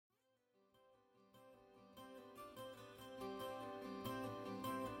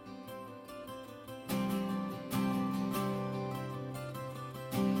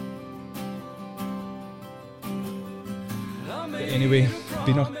anyway,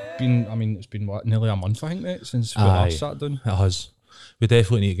 it's been what, nearly a month I think, mate, since we last sat down. It has. We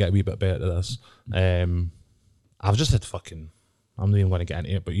definitely need to get a wee bit better at this. I've just had I'm not even going to get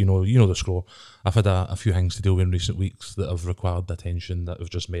into it, but you know the score. I've had a few things to deal with in recent weeks that have required attention that have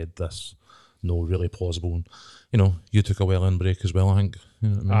just made this really plausible. And, you took a well-earned break as well, I think. You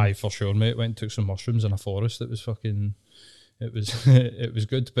know what I mean? Aye, for sure, mate. Went and took some mushrooms in a forest. That was fucking... It was it was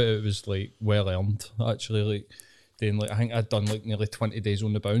good, but it was like well earned actually. Like doing I think I'd done like nearly 20 days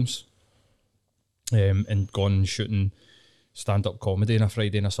on the bounce, and gone shooting stand-up comedy on a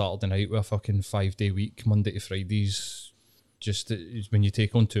Friday and a Saturday night with a fucking 5-day week, Monday to Fridays. Just when you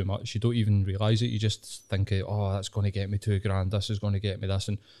take on too much, you don't even realise it. You just think, oh, that's going to get me $2,000. This is going to get me this,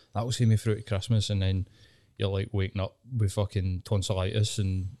 and that will see me through to Christmas, and then you're like waking up with fucking tonsillitis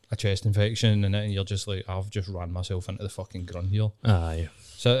and a chest infection, and you're just like, I've just ran myself into the fucking ground here. Aye.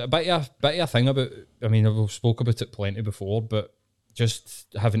 So a bit of a thing about, I mean, I've spoke about it plenty before, but just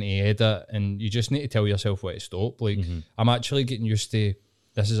having to edit, and you just need to tell yourself where to stop. Like, I'm actually getting used to,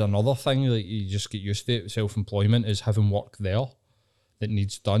 this is another thing, like you just get used to it, self-employment, is having work there that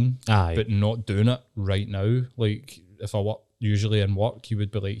needs done, but not doing it right now. Like, if I work, usually in work, you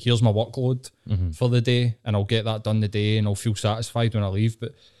would be like, here's my workload for the day, and I'll get that done the day, and I'll feel satisfied when I leave.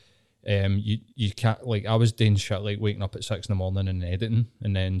 But you can't, like, I was doing shit like waking up at 6 in the morning and editing,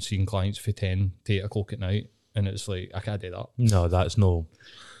 and then seeing clients for 10 to 8 o'clock at night, and it's like, I can't do that. No, that's no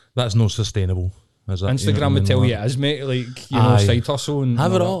sustainable. Is it? Instagram would tell you it is, mate. Like, side hustle and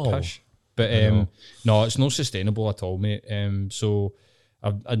have it all. Pish. But no, it's not sustainable at all, mate. So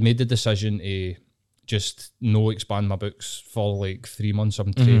I'd made the decision to just no expand my books for like 3 months.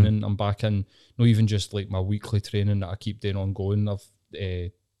 I'm training. I'm back in, not even just like my weekly training that I keep doing ongoing.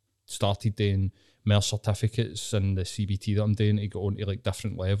 I've started doing more certificates and the CBT that I'm doing to go on to like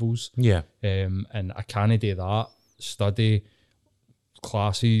different levels. Yeah. And I can't do that. Study,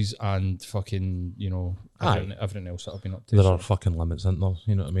 classes, and fucking, everything else that I've been up to. There are fucking limits, isn't there?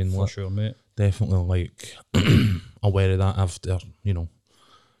 You know what I mean? For sure, mate. Definitely, like, aware of that after,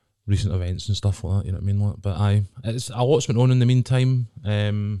 recent events and stuff like that, you know what I mean? But it's a lot's been on in the meantime.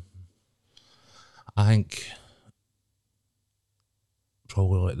 I think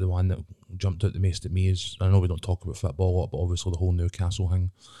probably like the one that jumped out the most at me is, I know we don't talk about football a lot, but obviously the whole Newcastle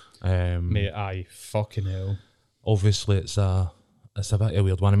thing. Mate, aye, fucking hell. Obviously it's a bit of a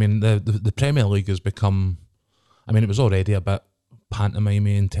weird one. I mean, the Premier League has become, I mean, it was already a bit pantomime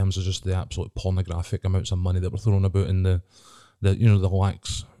in terms of just the absolute pornographic amounts of money that were thrown about, in the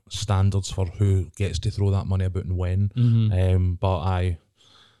lax standards for who gets to throw that money about and when. But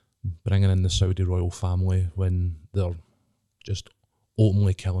bringing in the Saudi royal family when they're just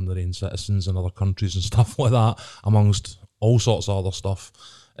openly killing their own citizens in other countries and stuff like that, amongst all sorts of other stuff,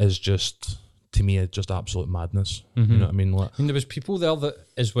 is just, to me, just absolute madness. You know what I mean? Like, there was people there that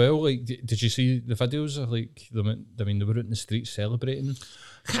as well, like, did you see the videos of like them? I mean, they were out in the streets celebrating.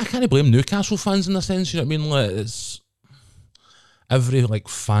 I can't blame Newcastle fans in a sense, you know what I mean? Like, it's every, like,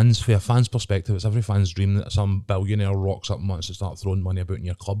 from a fan's perspective, it's every fan's dream that some billionaire rocks up and wants to start throwing money about in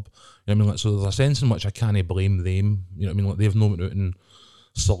your club. You know what I mean? Like, so there's a sense in which I can't blame them. You know what I mean? Like, they've not went out and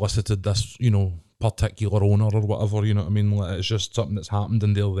solicited this, particular owner or whatever, you know what I mean? Like, it's just something that's happened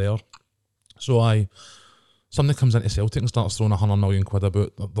and they're there. So somebody comes into Celtic and starts throwing £100 million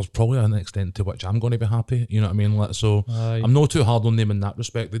about, there's probably an extent to which I'm going to be happy, you know what I mean? Like, so I'm not too hard on them in that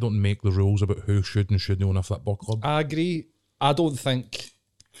respect. They don't make the rules about who should and shouldn't own a football club. I agree. I don't think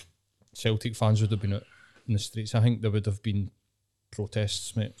Celtic fans would have been out in the streets. I think there would have been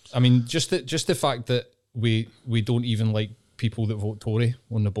protests, mate. I mean, just the fact that we don't even like people that vote Tory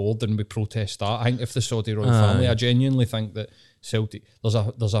on the board, and we protest that. I think if the Saudi royal family, I genuinely think that Celtic,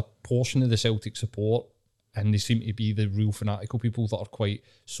 there's a portion of the Celtic support, and they seem to be the real fanatical people that are quite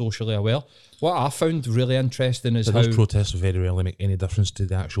socially aware. What I found really interesting is how those protests very rarely make any difference to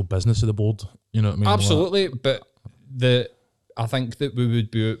the actual business of the board. You know what I mean? Absolutely, but I think that we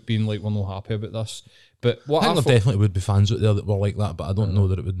would be being like, we're not happy about this. But what I think there definitely would be fans out there that were like that, but I don't know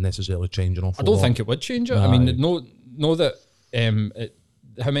that it would necessarily change an awful lot. I don't think it would change it. I mean, know that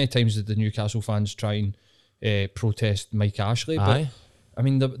how many times did the Newcastle fans try and protest Mike Ashley? But, I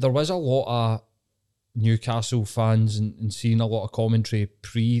mean, there was a lot of Newcastle fans and seeing a lot of commentary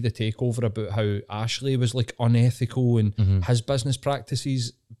pre the takeover about how Ashley was like unethical and his business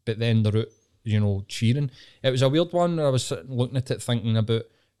practices, but then they're out, cheering. It was a weird one. I was sitting looking at it thinking about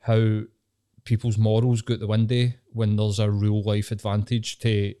how people's morals go out the window when there's a real life advantage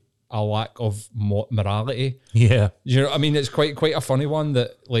to a lack of morality. Yeah. You know what I mean? It's quite a funny one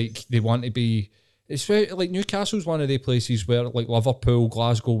that, like, they want to be... It's very, like, Newcastle's one of the places where, like, Liverpool,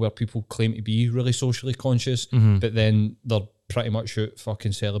 Glasgow, where people claim to be really socially conscious, but then they're pretty much out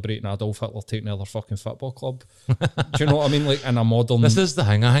fucking celebrating Adolf Hitler taking another fucking football club. Do you know what I mean? Like in a modern. This is the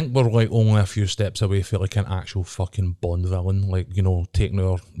thing. I think we're like only a few steps away from like an actual fucking Bond villain, like, you know, taking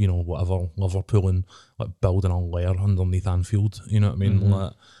our, you know, whatever, Liverpool and like building a lair underneath Anfield. You know what I mean?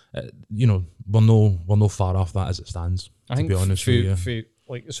 Like, you know, we're no far off that as it stands. I think, to be honest with you,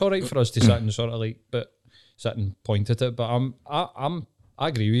 like, it's all right for us to sit and sort of like, sit and point at it. But I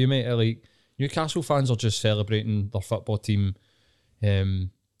agree with you, mate. Like, Newcastle fans are just celebrating their football team,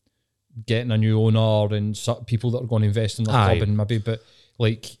 getting a new owner and people that are going to invest in their club and maybe, but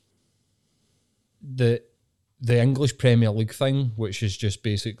like the English Premier League thing, which is just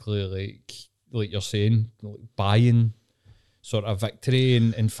basically like you're saying, like buying sort of victory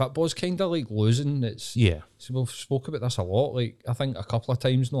in football's kind of like losing. So we've spoke about this a lot. Like I think a couple of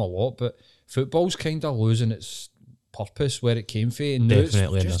times, not a lot, but football's kind of losing its purpose where it came from. And now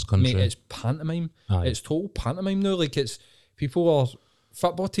definitely it's in just, this country, mate, it's pantomime. Aye. It's total pantomime now. Like it's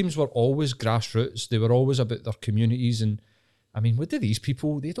football teams were always grassroots. They were always about their communities. And I mean, what do these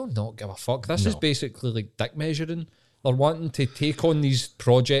people? They don't not give a fuck. This is basically like dick measuring. They're wanting to take on these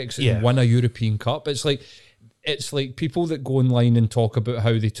projects and win a European Cup. It's like people that go online and talk about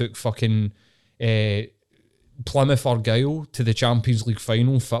how they took fucking Plymouth Argyle to the Champions League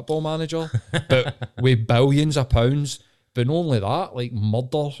final, Football Manager, but with billions of pounds. But not only that, like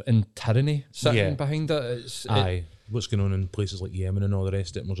murder and tyranny sitting behind it. What's going on in places like Yemen and all the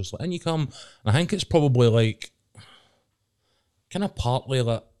rest of it, and we're just like, and you come, and I think it's probably like kind of partly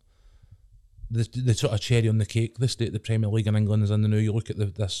like the sort of cherry on the cake, the state the Premier League in England is in the now. You look at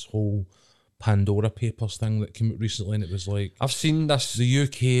this whole Pandora Papers thing that came out recently, and it was like, I've seen this the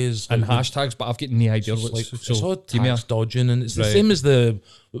UK is and like hashtags, but I've got no idea what's like, so it's all tax dodging, and it's the Right. same as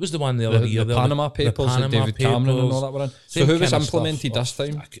what was the one the other year, the Panama Papers, Panama that David Cameron and Papers, all that were in. So same who was kind of stuff. implemented this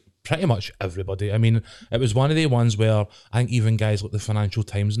time? Pretty much everybody. I mean, it was one of the ones where I think even guys like the Financial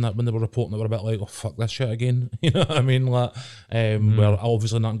Times and that, when they were reporting, they were a bit like, oh, fuck this shit again. You know what I mean? Like, where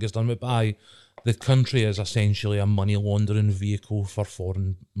obviously nothing gets done with it. The country is essentially a money laundering vehicle for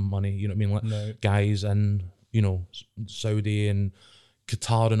foreign money. You know what I mean? Like guys in, you know, Saudi and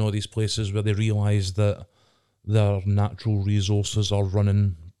Qatar and all these places where they realise that their natural resources are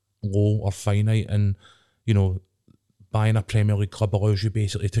running low or finite, and, you know, buying a Premier League club allows you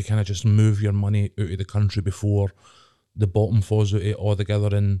basically to kind of just move your money out of the country before the bottom falls out of it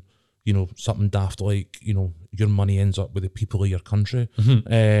altogether, and, you know, something daft like, you know, your money ends up with the people of your country.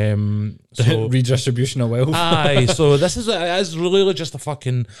 So Redistribution of wealth. So this is really just a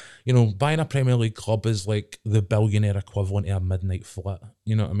fucking, you know, buying a Premier League club is like the billionaire equivalent of a midnight flit.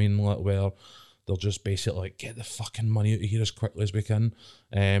 You know what I mean? Like, where they'll just basically like, get the fucking money out of here as quickly as we can.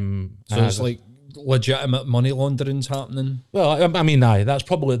 So it's like legitimate money laundering's happening. Well, I mean, that's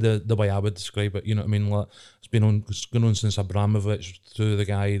probably the way I would describe it. You know what I mean? Like, it's going on since Abramovich through the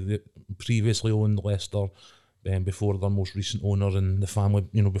guy that previously owned Leicester, before their most recent owner and the family.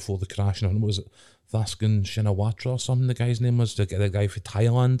 You know, before the crash. And what was it? Thaksin Shinawatra or something. The guy's name was the guy for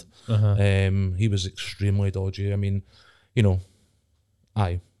Thailand. He was extremely dodgy. I mean, you know,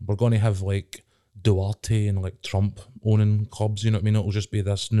 we're going to have like Duarte and like Trump owning clubs. You know what I mean? It'll just be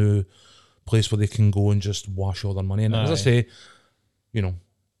this new place where they can go and just wash all their money. And as I say, you know,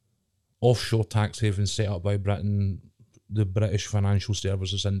 offshore tax havens set up by Britain, the British financial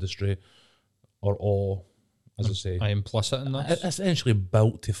services industry are all, as I say, implicit in this. Essentially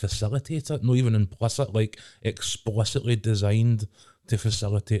built to facilitate it. Not even implicit, like explicitly designed to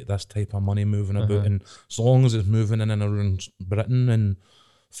facilitate this type of money moving about. And so long as it's moving in and around Britain and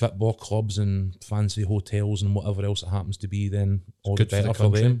football clubs and fancy hotels and whatever else it happens to be, then all the better for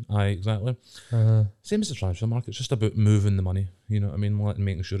them. Exactly. Same as the transfer market. It's just about moving the money. You know what I mean? Like,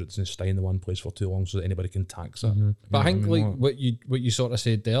 making sure it's staying in the one place for too long so that anybody can tax it. But I think like what you sort of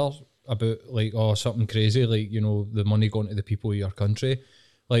said there about like, oh, something crazy, like, you know, the money going to the people of your country.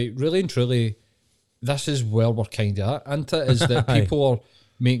 Like, really and truly, this is where we're kind of at, isn't it? Is that people are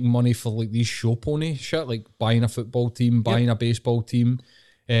making money for like these show pony shit, like buying a football team, buying a baseball team,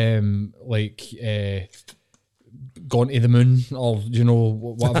 gone to the moon, or, you know,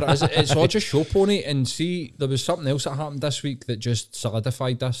 whatever it is. It's all just show pony. And see, there was something else that happened this week that just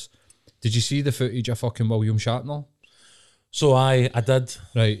solidified this. Did you see the footage of fucking William Shatner? So I did.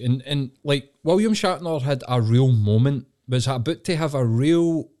 Right, and like William Shatner had a real moment, was about to have a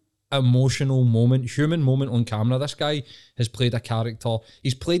real emotional moment, human moment on camera. This guy has played a character.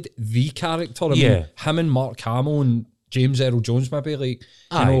 He's played the character. I mean, him and Mark Hamill and James Earl Jones, maybe, like,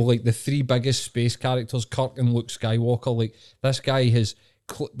 you know, like the three biggest space characters, Kirk and Luke Skywalker. Like, this guy has,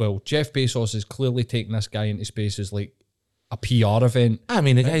 Jeff Bezos is clearly taking this guy into space as like a PR event. I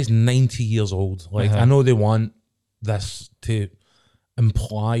mean, the guy's 90 years old. Like, I know they want this to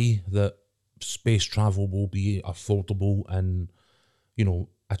imply that space travel will be affordable and, you know,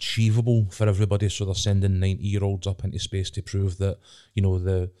 achievable for everybody. So they're sending 90-year-olds up into space to prove that, you know,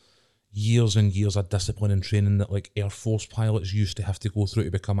 the years and years of discipline and training that like Air Force pilots used to have to go through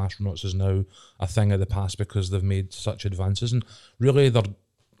to become astronauts is now a thing of the past because they've made such advances. And really they're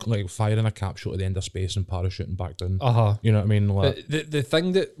like firing a capsule at the end of space and parachuting back down. You know what I mean? Like, the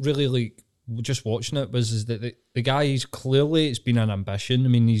thing that really, like, just watching it is that the guy, he's clearly, it's been an ambition. I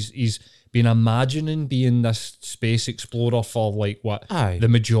mean, he's been imagining being this space explorer for like the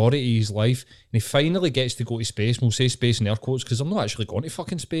majority of his life, and he finally gets to go to space. And we'll say space in air quotes because I'm not actually going to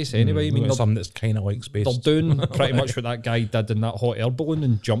fucking space anyway. I mean, something that's kind of like space. They're doing pretty much what that guy did in that hot air balloon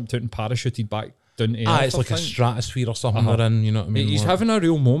and jumped out and parachuted back down to Earth. It's like a stratosphere or something they're in. You know what I mean? He's having a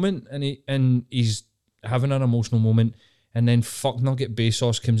real moment, and he's having an emotional moment. And then fuck Nugget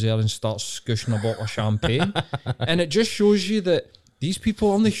Bezos comes there and starts squishing a bottle of champagne. And it just shows you that these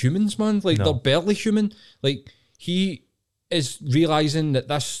people aren't the humans, man. Like, they're barely human. Like, he is realising that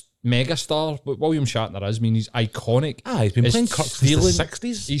this megastar, what William Shatner is, I mean, he's iconic. He's been playing Kirk since the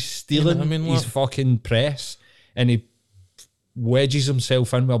 60s. He's stealing his fucking press, and he wedges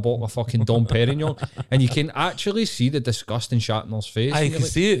himself in with a bottle of fucking Dom Perignon, and you can actually see the disgust in Shatner's face. I can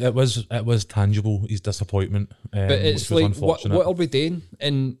see it. It was tangible, his disappointment. But it's like, what are we doing?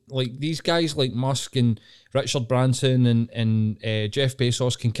 And like these guys like Musk and Richard Branson and Jeff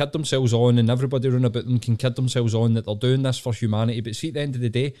Bezos can kid themselves on, and everybody around about them can kid themselves on that they're doing this for humanity. But see, at the end of the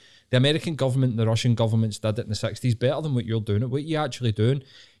day, the American government and the Russian governments did it in the 60s better than what you're doing. What you're actually doing,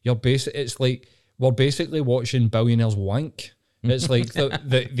 it's like we're basically watching billionaires wank. It's like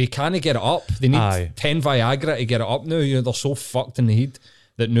they can't get it up. They need 10 Viagra to get it up now. You know, they're so fucked in the head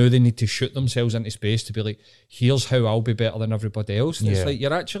that now they need to shoot themselves into space to be like, here's how I'll be better than everybody else. And it's like,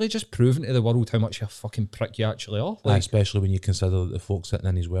 you're actually just proving to the world how much of a fucking prick you actually are. Like, especially when you consider that the folks sitting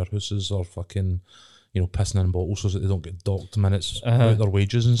in these warehouses are fucking, you know, pissing in bottles so that they don't get docked minutes out their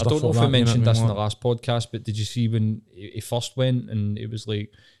wages and stuff. I don't know like if that, I mentioned this in the like last podcast, but did you see when he first went and it was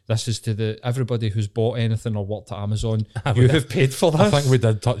like, this is to everybody who's bought anything or worked at Amazon, you have paid for this. I think we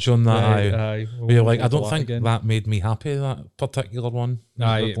did touch on that. Aye. We're like, I don't think that made me happy, that particular one.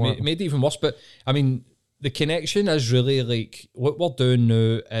 It made it even worse. But I mean, the connection is really like what we're doing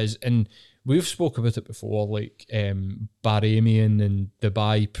now is, and we've spoke about it before, like Bahrainian and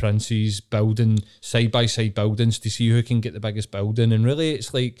Dubai princes building side by side buildings to see who can get the biggest building, and really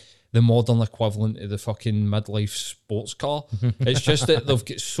it's like the modern equivalent of the fucking midlife sports car. It's just that they've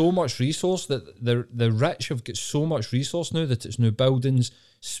got so much resource, that the rich have got so much resource now that it's new buildings,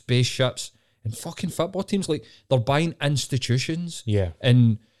 spaceships, and fucking football teams. Like, they're buying institutions. Yeah.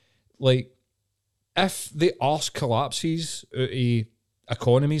 And like, if the arse collapses out of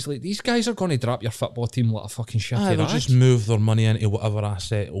economies, like, these guys are going to drop your football team like a fucking shitty they'll rag. just move their money into whatever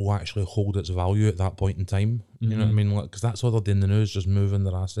asset will actually hold its value at that point in time. You know what I mean? Because that's all they're doing now, is just moving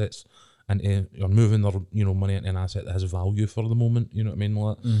their assets or moving their, you know, money into an asset that has value for the moment. You know what I mean?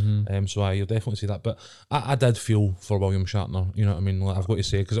 Like, so you'll definitely see that. But I did feel for William Shatner. You know what I mean? Like, I've got to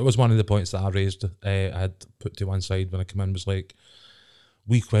say, because it was one of the points that I raised. I had put to one side when I came in, was like,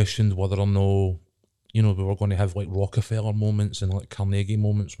 we questioned whether or no, you know, we were going to have like Rockefeller moments and like Carnegie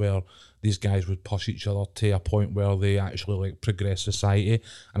moments where these guys would push each other to a point where they actually like progress society.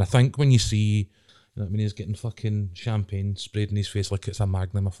 And I think when you see, you know what I mean, he's getting fucking champagne sprayed in his face like it's a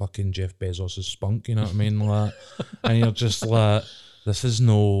magnum of fucking Jeff Bezos' spunk, you know what I mean? Like, and you're just like, this is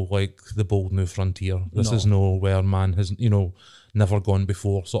no like the bold new frontier. This is no where man has, you know, never gone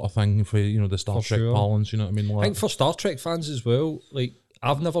before sort of thing for, you know, the Star Trek balance, you know what I mean? Like, I think for Star Trek fans as well, like,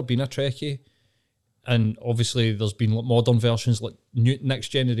 I've never been a Trekkie. And obviously there's been modern versions like Next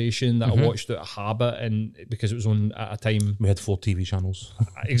Generation that I watched out of habit, and because it was on at a time. We had 4 TV channels.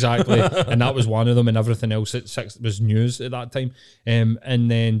 Exactly. And that was one of them, and everything else at 6 was news at that time.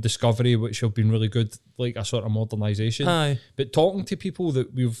 And then Discovery, which have been really good, like a sort of modernisation. But talking to people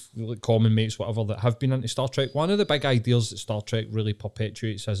that we've, like common mates, whatever, that have been into Star Trek, one of the big ideas that Star Trek really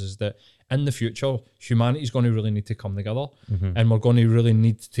perpetuates is that in the future, humanity's going to really need to come together, and we're going to really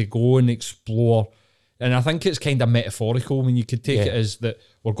need to go and explore. And I think it's kind of metaphorical when you could take it as that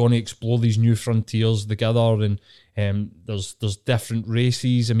we're going to explore these new frontiers together, and there's different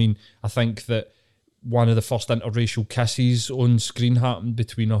races. I mean, I think that one of the first interracial kisses on screen happened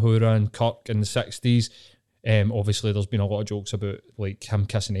between Uhura and Kirk in the 60s. Obviously, there's been a lot of jokes about like him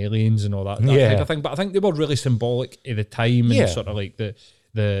kissing aliens and all that type of thing, but I think they were really symbolic of the time and sort of like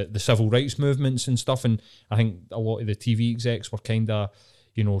the civil rights movements and stuff. And I think a lot of the TV execs were kind of,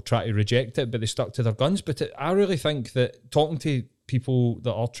 you know, try to reject it, but they stuck to their guns. But I really think that talking to people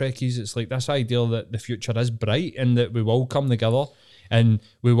that are Trekkies, it's like this idea that the future is bright and that we will come together and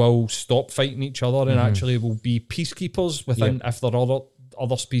we will stop fighting each other and actually will be peacekeepers within if there are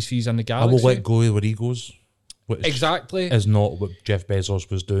other species in the I galaxy. will let go of where he goes. Which exactly. is not what Jeff Bezos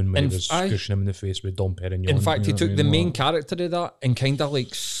was doing when he was I- squishing him in the face with Dom Perignon. In fact, he you know took what I the mean? main Like, character of that and kind of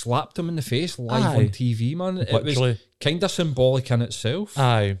like slapped him in the face live Aye. on TV, man. It was Literally. kind of symbolic in itself.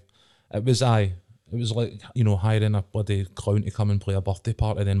 Aye. It was like, you know, hiring a bloody clown to come and play a birthday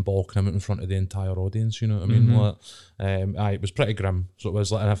party, then balking him out in front of the entire audience, you know what I mean? Like, it was pretty grim. So it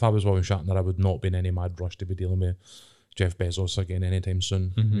was like, and if I was William Shatner, I would not be in any mad rush to be dealing with Jeff Bezos again anytime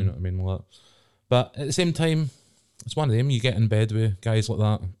soon. You know what I mean? Like, but at the same time, it's one of them. You get in bed with guys like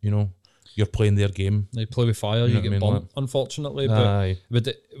that, you know, you're playing their game. They play with fire, You know you what I get mean, burnt, unfortunately. Aye. But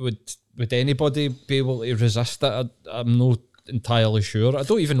would anybody be able to resist it? I'm not entirely sure. I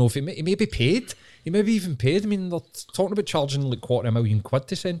don't even know if he may be paid. He may be even paid. I mean, they're talking about charging like £250,000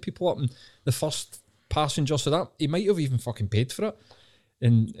 to send people up, and the first passenger, so that he might have even fucking paid for it.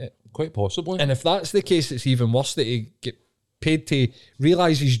 And Quite possibly. and if that's the case, it's even worse that he get paid to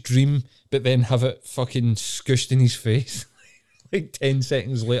realise his dream, but then have it fucking scooshed in his face. Like 10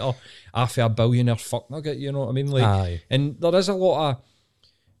 seconds later, after a billionaire fucknugget, you know what I mean? Like, Aye. and there is a lot of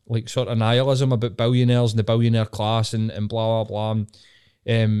like sort of nihilism about billionaires and the billionaire class and blah blah blah.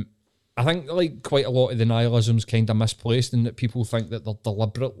 I think like quite a lot of the nihilism's kind of misplaced, in that people think that they're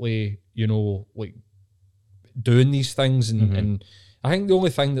deliberately, you know, like doing these things, and I think the only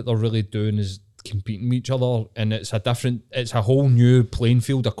thing that they're really doing is competing with each other, and it's a whole new playing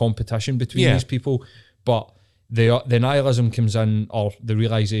field of competition between these people. But the nihilism comes in, or the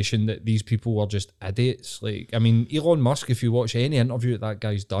realization that these people are just idiots. Like, I mean, Elon Musk, if you watch any interview that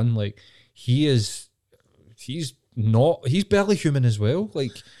guy's done, like he's barely human as well.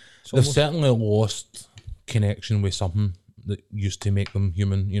 Like, They've certainly lost connection with something that used to make them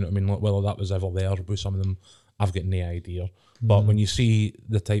human. You know what I mean? Like, whether that was ever there with some of them, I've got no idea. But when you see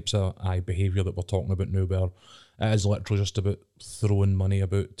the types of behaviour that we're talking about now, where it is literally just about throwing money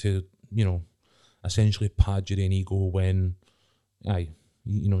about to, you know, essentially pad your own ego when,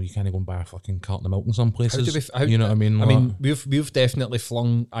 you know, you kind of go and buy a fucking carton of milk in some places. You know what I mean? I Like, mean, we've definitely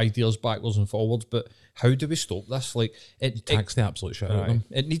flung ideas backwards and forwards, but how do we stop this? Like, it tax the absolute shit out of them.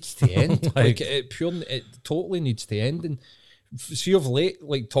 it needs to end. it totally needs to end. And see, of late,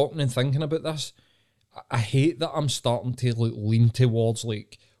 like talking and thinking about this, I hate that I'm starting to like lean towards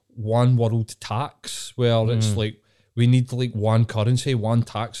like one world tax, where it's like we need like one currency, one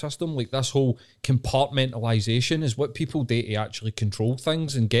tax system. Like, this whole compartmentalization is what people do to actually control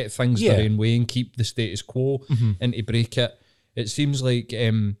things and get things their own way and keep the status quo and to break it. It seems like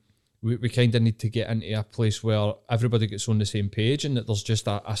we kind of need to get into a place where everybody gets on the same page, and that there's just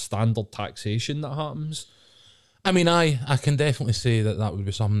a standard taxation that happens. I mean, I can definitely say that would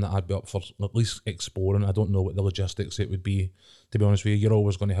be something that I'd be up for at least exploring. I don't know what the logistics it would be, to be honest with you. You're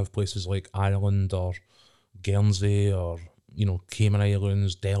always going to have places like Ireland or Guernsey or, you know, Cayman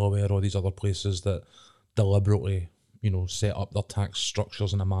Islands, Delaware, all these other places that deliberately, you know, set up their tax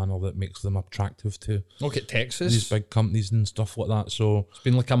structures in a manner that makes them attractive to Look at Texas. these big companies and stuff like that. So It's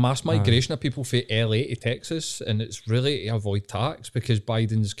been like a mass migration of people from LA to Texas, and it's really to avoid tax, because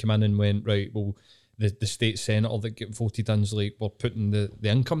Biden's come in and went, right, well, the state senator that get voted in's like, we're putting the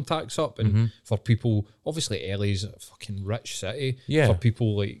income tax up, and for people, obviously LA's a fucking rich city. Yeah. For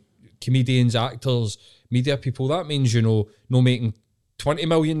people like comedians, actors, media people, that means, you know, no making 20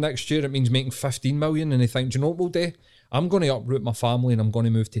 million next year, it means making 15 million, and they think, do you know what we'll do? I'm going to uproot my family and I'm going to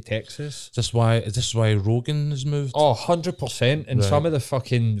move to Texas. is this why Rogan has moved? Oh, 100%. And some of the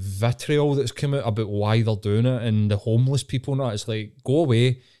fucking vitriol that's come out about why they're doing it, and the homeless people and that, it's like, go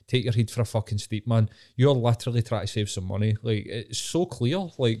away, take your head for a fucking steep, man. You're literally trying to save some money. Like, it's so clear,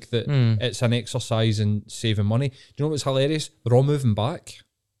 like, that it's an exercise in saving money. Do you know what's hilarious? They're all moving back.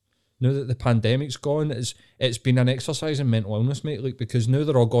 Now that the pandemic's gone, it's been an exercise in mental illness, mate. Like, because now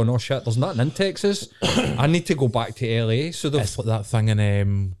they're all going, oh shit, there's nothing in Texas. I need to go back to LA. So It's like that thing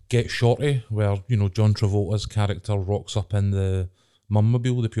in Get Shorty, where, you know, John Travolta's character rocks up in the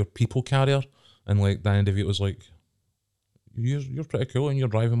Mummobile, the pure people carrier, and like Danny DeVito's like, you're pretty cool, and you're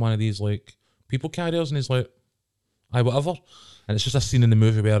driving one of these like people carriers, and he's like, aye, whatever. And it's just a scene in the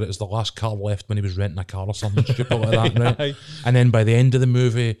movie where it's the last car left when he was renting a car or something stupid like that, right? And then by the end of the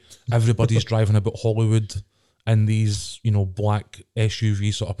movie, everybody's driving about Hollywood in these, you know, black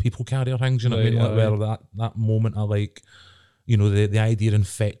SUV sort of people carrier things, you know what I mean? Like, where that moment of like, you know, the idea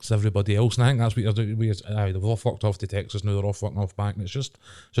infects everybody else. And I think that's what you're doing. They've all fucked off to Texas, now they're all fucking off back. And it's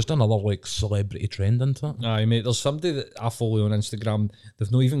just another like celebrity trend into it. Aye, mate, there's somebody that I follow on Instagram,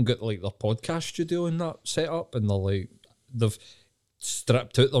 they've not even got like their podcast studio in that set up, and they're like,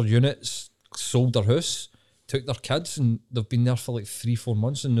 stripped out their units, sold their house, took their kids, and they've been there for like 3-4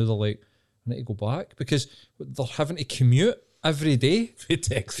 months, and now they're like, I need to go back because they're having to commute every day For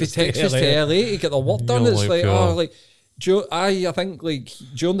Texas, to LA to get their work done. You're It's like, like, oh. like, I think like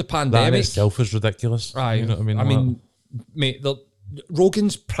during the That in pandemic, itself is ridiculous. aye, You know what I mean? I mean, mate,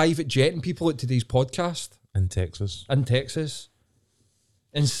 Rogan's private jetting people at today's podcast in Texas. in Texas.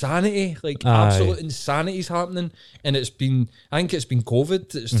 Insanity, like Aye. absolute insanity is happening, and I think it's been COVID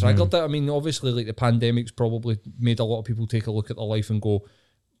that's triggered it. I mean, obviously, like the pandemic's probably made a lot of people take a look at their life and go,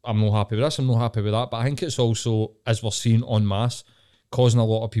 I'm not happy with this, I'm not happy with that. But I think it's also, as we're seeing en masse, causing a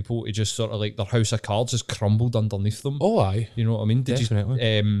lot of people to just sort of like their house of cards has crumbled underneath them. Oh, aye. You know what I mean? Did Definitely.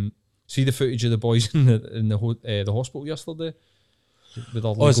 you see the footage of the boys in the hospital yesterday? With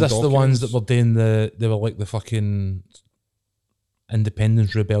their Oh, is this legal the ones that documents? were doing they were like the fucking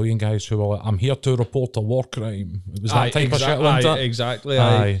Independence Rebellion guys who were like, I'm here to report a war crime. It was that type of shit, wasn't it? Exactly.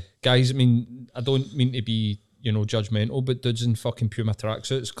 Aye. Guys, I mean, I don't mean to be, judgmental, but dudes in fucking Puma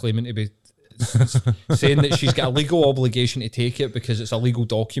tracksuits claiming to be saying that she's got a legal obligation to take it because it's a legal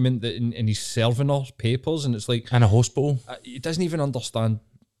document that and he's serving her papers, and it's like In a hospital. he doesn't even understand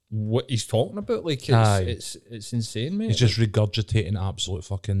what he's talking about. Like Aye. it's insane, mate. He's just regurgitating absolute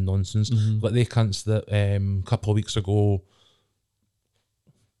fucking nonsense. Like they cunts that a couple of weeks ago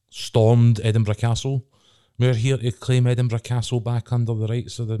stormed Edinburgh Castle. We're here to claim Edinburgh Castle back under the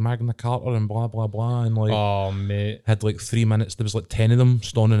rights of the Magna Carta and blah blah blah, and like Oh mate, had like 3 minutes. There was like 10 of them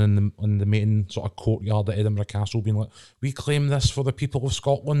standing in the main sort of courtyard at Edinburgh Castle, being like, "We claim this for the people of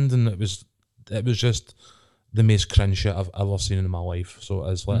Scotland," and it was just the most cringe shit I've ever seen in my life. So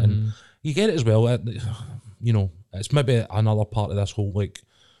it's like, and you get it as well. It's maybe another part of this whole like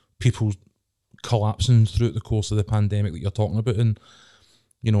people collapsing throughout the course of the pandemic that you're talking about, and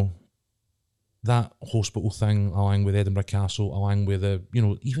that hospital thing, along with Edinburgh Castle, along with the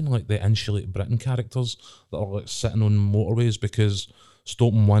even like the Insulate Britain characters that are like sitting on motorways because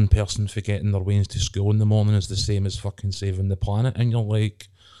stopping one person forgetting their ways to school in the morning is the same as fucking saving the planet, and you're like,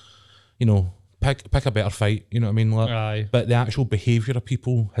 pick a better fight, you know what I mean? Like, aye. but the actual behaviour of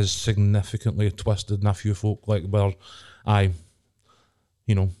people has significantly twisted in a few folk, like where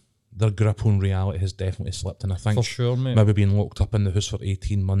their grip on reality has definitely slipped, and I think For sure, mate. maybe being locked up in the house for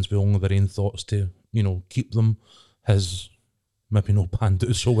 18 months with only their own thoughts to, keep them has maybe not panned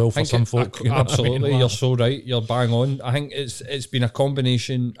out so well for some folk. You know what I mean? Absolutely, Like, you're so right. You're bang on. I think it's been a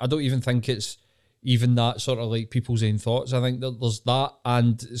combination. I don't even think it's even that sort of like people's own thoughts. I think that there's that,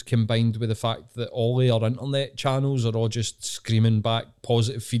 and it's combined with the fact that all our internet channels are all just screaming back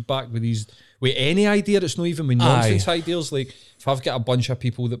positive feedback with any idea. It's not even with nonsense ideas. Like if I've got a bunch of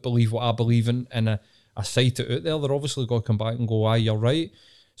people that believe what I believe in and I cite it out there, they're obviously going to come back and go, "Aye, you're right."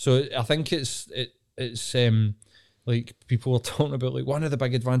 So I think it's like people are talking about like one of the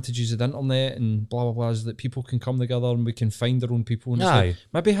big advantages of the internet and blah blah blah is that people can come together and we can find their own people, and it's like,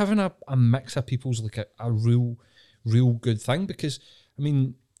 maybe having a mix of people's like a real good thing, because I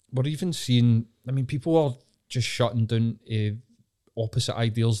mean we're even seeing, I mean, people are just shutting down opposite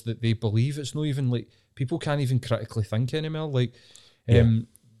ideals that they believe. It's not even like people can't even critically think anymore. Like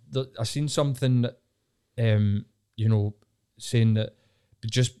I seen something that saying that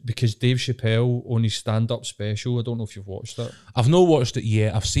just because Dave Chappelle on his stand-up special, I don't know if you've watched it. I've not watched it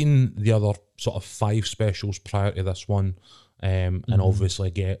yet. I've seen the other sort of 5 specials prior to this one, and obviously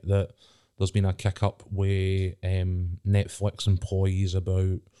get that there's been a kick-up with Netflix employees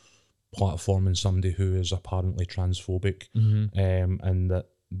about platforming somebody who is apparently transphobic, and that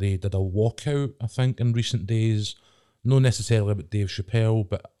they did a walkout, I think, in recent days, not necessarily about Dave Chappelle,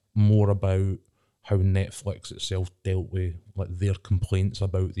 but more about how Netflix itself dealt with like their complaints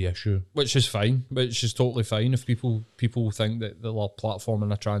about the issue. Which is fine, which is totally fine. If people think that they're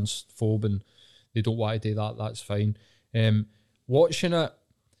platforming a transphobe and they don't want to do that, that's fine. Watching it,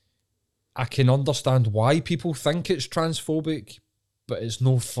 I can understand why people think it's transphobic, but it's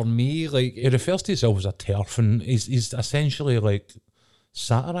no for me. Like He refers to himself as a TERF, and he's essentially like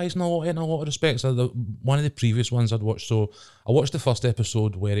satirising a lot in a lot of respects. One of the previous ones I'd watched, so I watched the first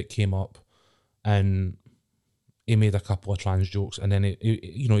episode where it came up, and he made a couple of trans jokes, and then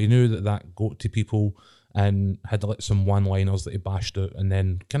he knew that got to people, and had like some one-liners that he bashed out, and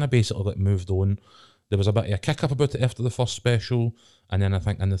then kind of basically like moved on. There was a bit of a kick up about it after the first special, and then I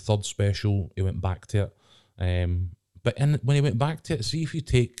think in the third special he went back to it. But when he went back to it, see if you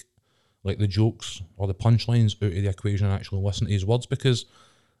take like the jokes or the punchlines out of the equation and actually listen to his words, because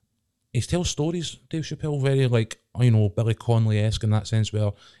he tells stories, Dave Chappelle, very like, Billy Connolly-esque in that sense,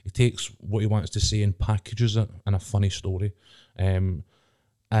 where he takes what he wants to say and packages it in a funny story. And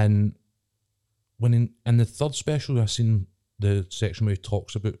when in the third special, I seen the section where he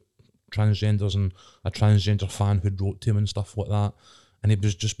talks about transgenders and a transgender fan who wrote to him and stuff like that, and he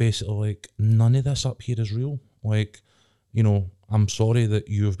was just basically like, none of this up here is real. Like, you know, I'm sorry that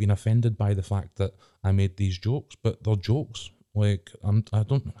you've been offended by the fact that I made these jokes, but they're jokes. Like, I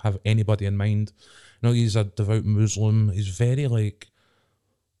don't have anybody in mind. You know, he's a devout Muslim. He's very, like,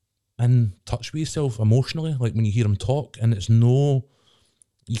 in touch with himself emotionally. Like, when you hear him talk, and it's no,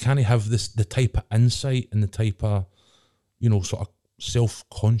 you can't have the type of insight and the type of, you know, sort of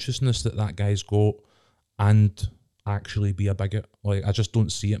self-consciousness that guy's got, and actually be a bigot. Like, I just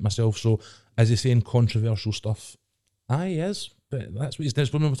don't see it myself. So, as he's saying controversial stuff, he is, but that's what he's doing.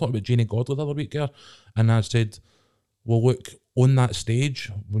 When we were talking about Janie Godley the other week there, and I said, well, look, on that stage,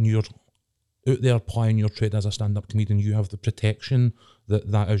 when you're out there plying your trade as a stand-up comedian, you have the protection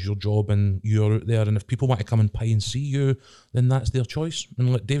that is your job, and you're out there, and if people want to come and pay and see you, then that's their choice.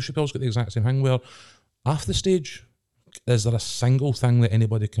 And like Dave Chappelle's got the exact same thing, where off the stage, is there a single thing that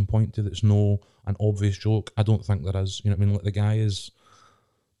anybody can point to that's an obvious joke? I don't think there is. You know what I mean? Like, the guy is,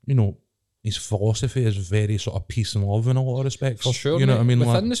 you know, his philosophy is very sort of peace and love in a lot of respects. For sure, you know mate. what I mean?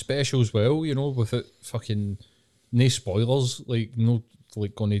 Within like, the special as well, you know, without fucking no spoilers, like, no,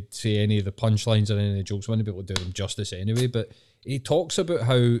 like, going to say any of the punchlines or any of the jokes. I wouldn't be able to do them justice anyway, but he talks about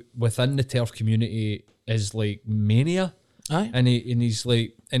how within the TERF community is like mania. Aye. And he's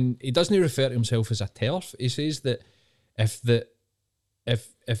like, and he doesn't refer to himself as a TERF. He says that if the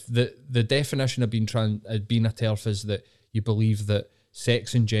definition of being being a TERF is that you believe that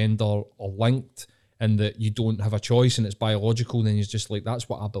sex and gender are linked and that you don't have a choice and it's biological, then he's just like, that's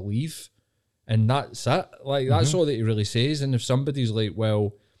what I believe. And that's it. Like, that's all that he really says. And if somebody's like,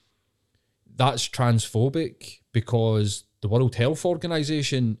 well, that's transphobic because the World Health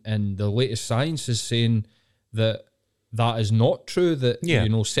Organization and the latest science is saying that that is not true, that, you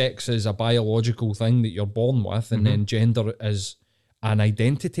know, sex is a biological thing that you're born with, and then gender is an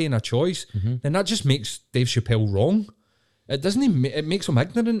identity and a choice, then that just makes Dave Chappelle wrong. It doesn't, it makes him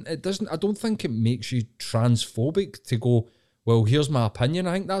ignorant. It doesn't, I don't think it makes you transphobic to go, well, here's my opinion.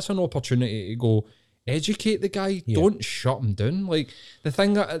 I think that's an opportunity to go educate the guy. Yeah. Don't shut him down. Like, the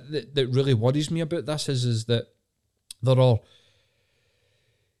thing that really worries me about this is that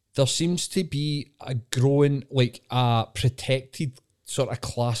there seems to be a growing, like, a protected sort of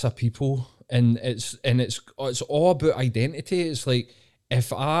class of people, and it's all about identity. It's like,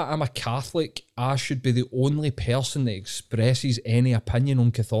 if I am a Catholic, I should be the only person that expresses any opinion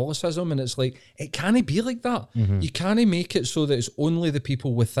on Catholicism. And it's like, it can't be like that. You can't make it so that it's only the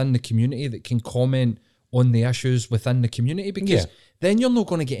people within the community that can comment on the issues within the community, because then you're not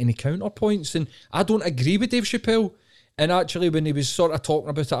going to get any counterpoints. And I don't agree with Dave Chappelle. And actually, when he was sort of talking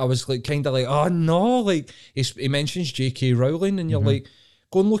about it, I was like, kind of like, oh no, like, he mentions J.K. Rowling, and you're like,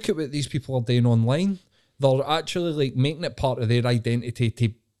 go and look at what these people are doing online. They're actually like making it part of their identity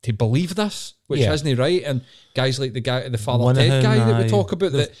to believe this, which isn't right. And guys like the Father Ted guy that we talk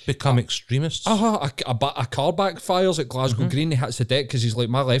about, that become extremists. A car backfires at Glasgow Green. He hits the deck because he's like,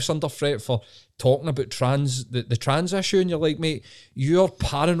 my life's under threat for talking about the trans issue. And you're like, mate, you're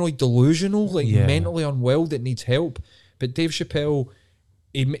paranoid, delusional, like mentally unwell that needs help. But Dave Chappelle,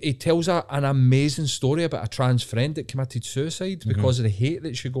 he tells an amazing story about a trans friend that committed suicide because of the hate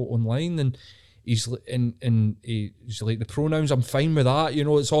that she got online. And he's like, the pronouns, I'm fine with that. You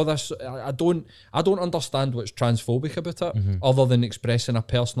know, it's all this. I don't understand what's transphobic about it, other than expressing a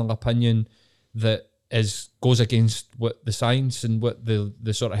personal opinion that goes against what the science and what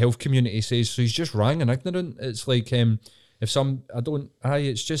the sort of health community says. So he's just wrong and ignorant. It's like,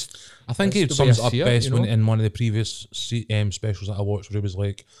 it's just, I think he sums it up best when in one of the previous specials that I watched, where he was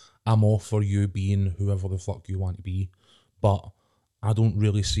like, I'm all for you being whoever the fuck you want to be, but I don't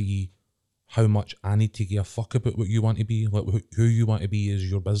really see how much I need to give a fuck about what you want to be. Like, who you want to be is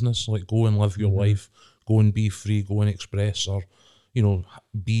your business. Like, go and live your life, go and be free, go and express, or, you know,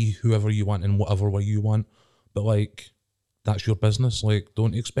 be whoever you want in whatever way you want. But, like, that's your business. Like,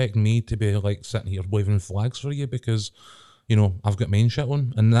 don't expect me to be, like, sitting here waving flags for you because, you know, I've got main shit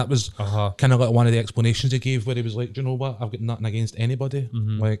on. And that was kind of like one of the explanations he gave, where he was like, do you know what? I've got nothing against anybody.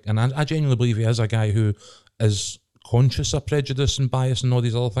 Like, and I genuinely believe he is a guy who is conscious of prejudice and bias and all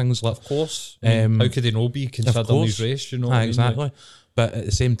these other things. Like, of course. How could he not be considering his race? You know what I mean? Exactly. Like, but at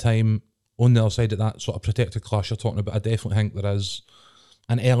the same time, on the other side of that sort of protected class you're talking about, I definitely think there is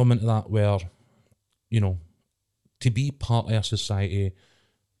an element of that where, you know, to be part of a society,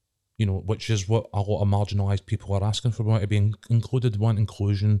 you know, which is what a lot of marginalised people are asking for, want to be included, want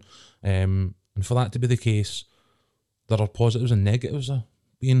inclusion, and for that to be the case, there are positives and negatives of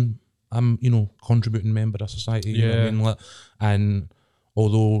being you know, contributing member of society. You know what I mean? Like, and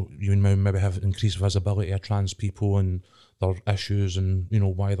although you maybe have increased visibility of trans people and their issues and, you know,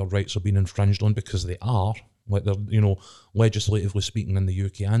 why their rights are being infringed on, because they are. Like, they're, you know, legislatively speaking in the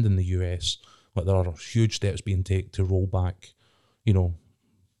UK and in the US, like, there are huge steps being taken to roll back, you know,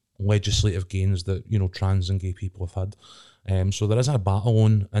 legislative gains that, you know, trans and gay people have had. So there is a battle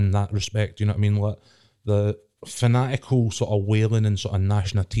on in that respect, you know what I mean? Like, the fanatical sort of wailing and sort of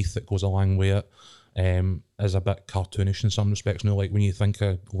gnashing of teeth that goes along with it is a bit cartoonish in some respects. You know, like when you think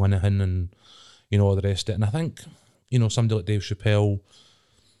of Linehan and, you know, all the rest of it. And I think, you know, somebody like Dave Chappelle,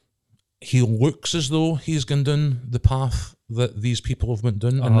 he looks as though he's gone down the path that these people have went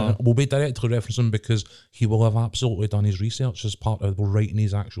down, and we'll be directly referencing because he will have absolutely done his research as part of writing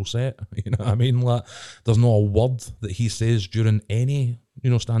his actual set. You know what I mean? Like, there's not a word that he says during any, you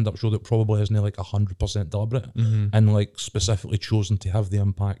know, stand-up show that probably isn't like 100% deliberate and like specifically chosen to have the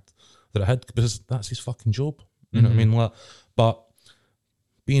impact that it had, because that's his fucking job. You know what I mean? Like, but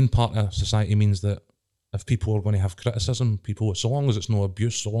being part of society means that if people are going to have criticism, people, so long as it's no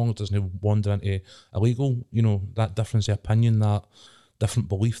abuse, so long as it doesn't wander into illegal, you know, that difference of opinion, that different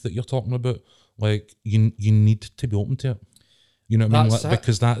belief that you're talking about, like, you need to be open to it. You know what I mean? Like,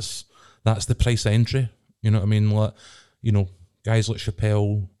 because that's the price of entry. You know what I mean? Like, you know, guys like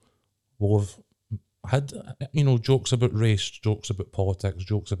Chappelle will have had, you know, jokes about race, jokes about politics,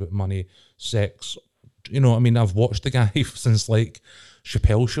 jokes about money, sex. You know what I mean? I've watched the guy since like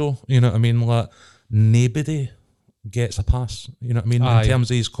Chappelle Show. You know what I mean? Like, nobody gets a pass, you know what I mean, in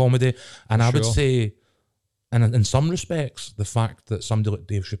terms of his comedy. And I would say, and in some respects, the fact that somebody like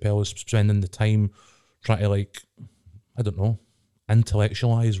Dave Chappelle is spending the time trying to, like, I don't know,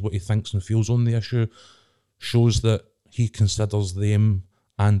 intellectualise what he thinks and feels on the issue shows that he considers them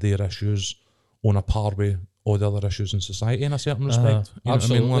and their issues on a par with all the other issues in society in a certain respect. You know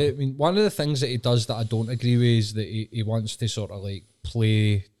absolutely. what I mean? Like, I mean, one of the things that he does that I don't agree with is that he wants to sort of like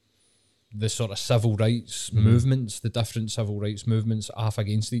play the sort of civil rights movements, the different civil rights movements off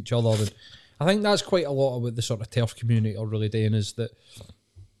against each other. And I think that's quite a lot of what the sort of TERF community are really doing, is that,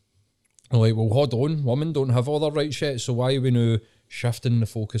 like, well, hold on, women don't have all their rights yet, so why are we now shifting the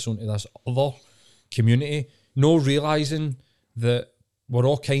focus onto this other community? No realising that we're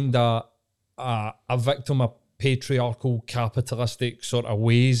all kind of a victim of patriarchal, capitalistic sort of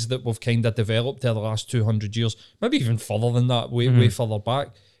ways that we've kind of developed over the last 200 years, maybe even further than that, way further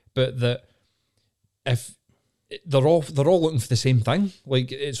back. But that if they're all looking for the same thing, like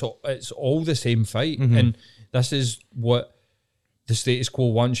it's all the same fight, and this is what the status quo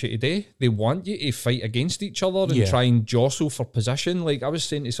wants you to do. They want you to fight against each other and try and jostle for position. Like I was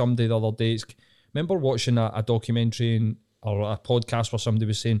saying to somebody the other day, remember watching a documentary or a podcast where somebody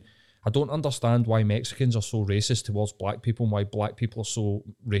was saying, I don't understand why Mexicans are so racist towards black people and why black people are so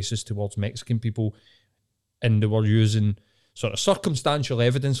racist towards Mexican people, and they were using sort of circumstantial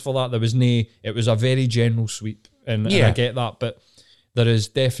evidence for that. There was it was a very general sweep, and I get that, but there is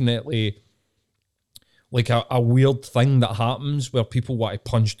definitely like a weird thing that happens where people want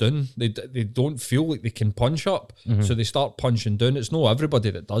to punch down. They don't feel like they can punch up, so they start punching down. It's not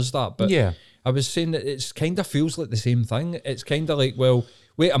everybody that does that, but I was saying that it's kind of feels like the same thing. It's kind of like, well,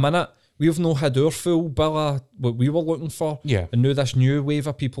 wait a minute, we've not had our full bill of what we were looking for. Yeah. And now this new wave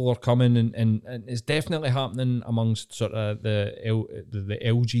of people are coming, and it's definitely happening amongst sort of the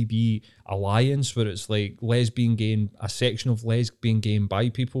LGB alliance, where it's like lesbian, gay, and a section of lesbian, gay, and bi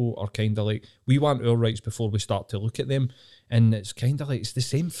people are kind of like, we want our rights before we start to look at them. And it's kind of like, it's the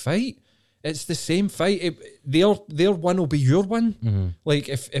same fight. It's the same fight. Their one will be your one. Like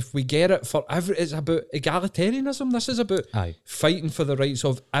if we get it for it's about egalitarianism. This is about fighting for the rights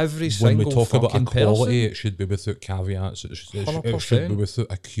of every single person. When we talk about equality, it should be without caveats. It should be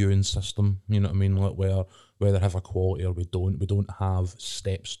without a queuing system. You know what I mean? Like whether have equality or we don't. We don't have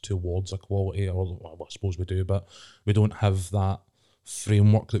steps towards equality, or well, I suppose we do, but we don't have that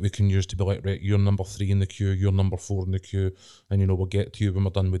framework that we can use to be like, right, you're number 3 in the queue, you're number 4 in the queue, and you know, we'll get to you when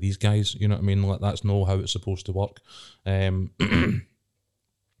we're done with these guys. You know what I mean? Like, that's not how it's supposed to work. But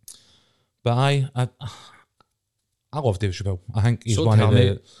I love Dave Chappelle. I think he's one of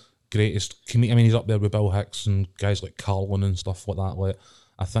the greatest comedians. I mean, he's up there with Bill Hicks and guys like Carlin and stuff like that. Like,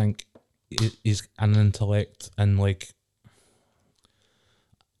 I think he's an intellect and like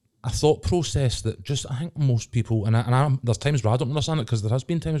a thought process that just, I think most people, and there's times where I don't understand it, because there has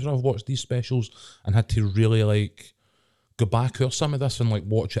been times where I've watched these specials and had to really like go back or some of this and like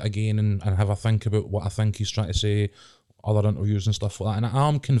watch it again and have a think about what I think he's trying to say, other interviews and stuff like that. And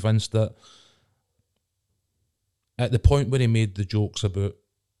I'm convinced that at the point where he made the jokes about,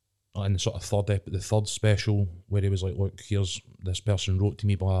 in the sort of the third special, where he was like, look, here's this person wrote to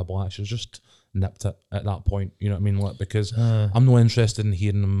me, blah, blah, blah, it's just nipped it at that point. You know what I mean? Like, because I'm not interested in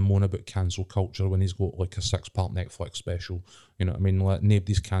hearing him moan about cancel culture when he's got like a 6-part Netflix special. You know what I mean? Like,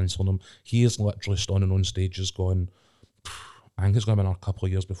 nobody's cancelling him. He is literally standing on stages going, I think it's going to be another couple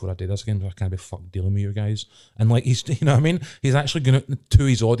of years before I do this again, but I can't be fucked dealing with you guys. And like, he's, you know what I mean? He's actually going to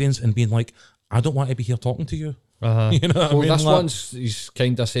his audience and being like, I don't want to be here talking to you. You know what I mean? This like, one's, he's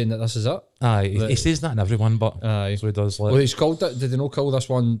kind of saying that this is it. Aye, he says that in everyone, but Aye. so he does. Like, Well, he's called it, did they not call this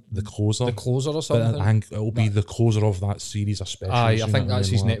one the closer. The Closer or But something? I think it'll be the closer of that series of specials. Aye, you I know think what that's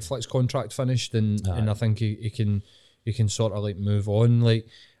mean? his Like, Netflix contract finished, and I think he can sort of like move on. Like,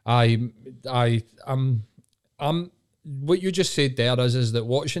 I'm what you just said there is that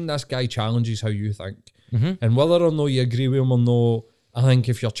watching this guy challenges how you think, and whether or not you agree with him or not, I think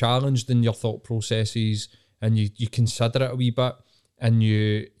if you're challenged in your thought processes and you consider it a wee bit, and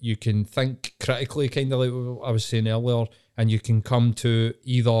you can think critically, kind of like what I was saying earlier, and you can come to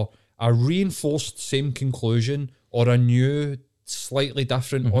either a reinforced same conclusion or a new, slightly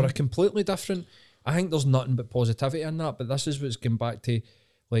different or a completely different. I think there's nothing but positivity in that. But this is what's going back to,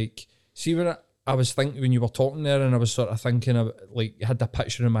 like, see when I was thinking when you were talking there, and I was sort of thinking of, like, had the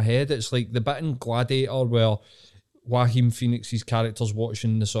picture in my head. It's like the bit in Gladiator where Joaquin Phoenix's character's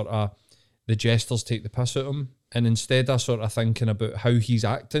watching the sort of the jesters take the piss out of him, and instead of sort of thinking about how he's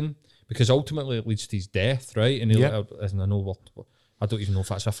acting, because ultimately it leads to his death, right? And I know I don't even know if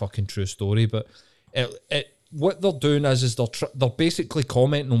that's a fucking true story, but what they're doing is they're basically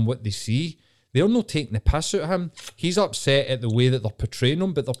commenting on what they see. They're not taking the piss out of him. He's upset at the way that they're portraying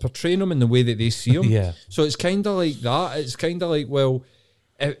him, but they're portraying him in the way that they see him. Yeah. So it's kind of like that. It's kind of like, well,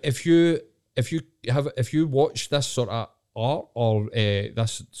 if you watch this sort of art or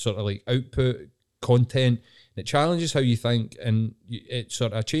this sort of like output content that challenges how you think, and it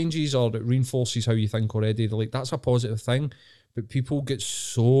sort of changes or it reinforces how you think already, they're like, that's a positive thing. But people get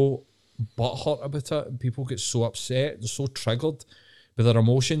so butthurt about it, and people get so upset, they're so triggered with their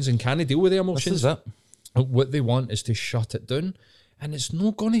emotions and can't deal with their emotions. This is it. What they want is to shut it down, and it's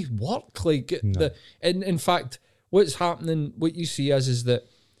not going to work. Like, in fact, what's happening, what you see is that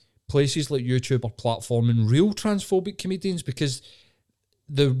places like YouTube are platforming real transphobic comedians, because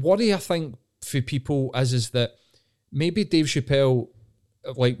the worry, I think, for people is that maybe Dave Chappelle,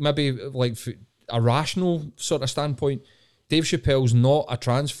 maybe for a rational sort of standpoint, Dave Chappelle's not a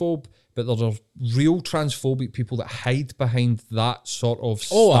transphobe, but there are real transphobic people that hide behind that sort of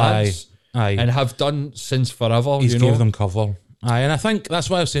stance aye. and have done since forever. He's you know? gave them cover. Aye, and I think that's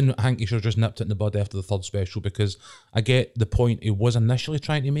why I was saying I think he should have just nipped it in the bud after the third special, because I get the point he was initially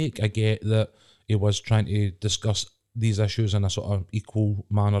trying to make. I get that he was trying to discuss these issues in a sort of equal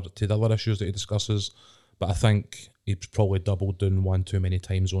manner to the other issues that he discusses, but I think he's probably doubled down one too many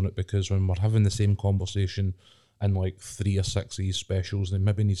times on it, because when we're having the same conversation in like 3 or 6 of these specials, then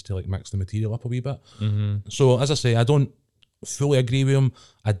maybe needs to like mix the material up a wee bit. So as I say, I don't fully agree with him.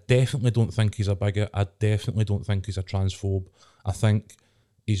 I definitely don't think he's a bigot. I definitely don't think he's a transphobe. I think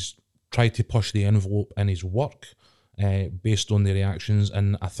he's tried to push the envelope in his work based on the reactions,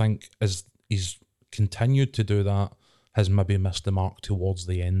 and I think as he's continued to do that, has maybe missed the mark towards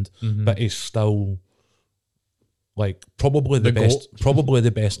the end. But he's still like probably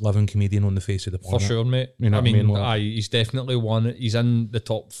the best living comedian on the face of the planet. For sure, mate. You know I mean, like, aye, he's definitely one. He's in the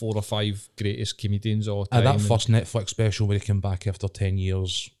top 4 or 5 greatest comedians all time. that first Netflix special where he came back after 10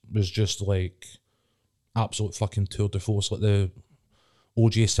 years was just like absolute fucking tour de force. Like the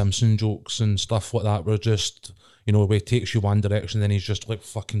O.J. Simpson jokes and stuff like that were just, you know, where he takes you one direction, then he's just like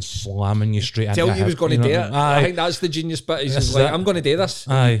fucking slamming you straight into Tell you he was going to do it. Aye. I think that's the genius bit. He's This just is like, it. I'm going to do this.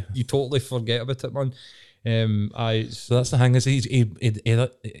 Aye. You totally forget about it, man. So that's the thing, is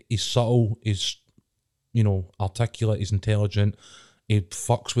he's subtle, he's, you know, articulate, he's intelligent, he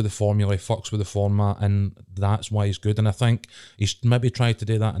fucks with the formula, he fucks with the format, and that's why he's good. And I think he's maybe tried to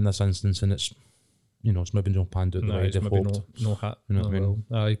do that in this instance, and it's, you know, it's maybe not panned out the way they've hoped. No hat. You know what I mean?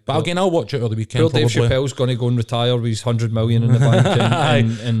 Aye, But again, I'll watch it over the weekend. poor Dave probably. Chappelle's going to go and retire with his 100 million in the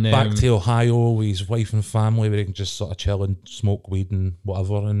bank. and Back to Ohio with his wife and family, where he can just sort of chill and smoke weed and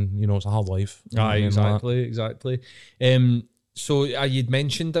whatever, and you know, it's a hard life. Aye, You know, exactly. So you'd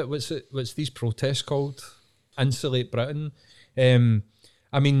mentioned it. What's these protests called? Insulate Britain.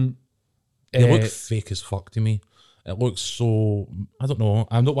 I mean, they look fake as fuck to me. It looks so, I don't know,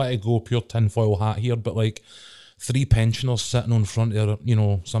 I don't want to go pure tinfoil hat here, but like 3 pensioners sitting on front of, you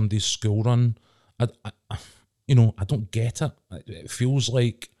know, somebody's school run. I don't get it. It feels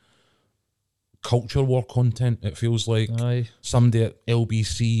like culture war content. It feels like somebody at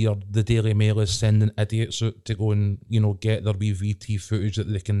LBC or the Daily Mail is sending idiots out to go and, you know, get their wee VT footage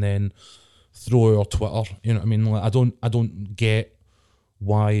that they can then throw out on Twitter. You know what I mean? Like, I don't get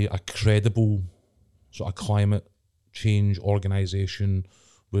why a credible sort of climate change organisation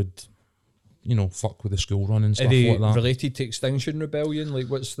would, you know, fuck with the school run and stuff Are they like that. related to Extinction Rebellion? Like,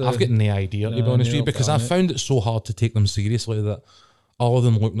 what's the... I've got no idea, to be honest with you, because I found it so hard to take them seriously that other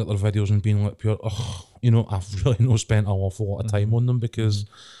than looking at their videos and being like pure, you know, I've really not spent an awful lot of time on them, because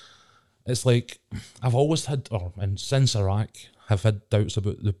it's like, I've always had, and since Iraq, have had doubts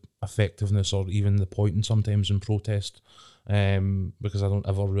about the effectiveness or even the point in sometimes in protest, because I don't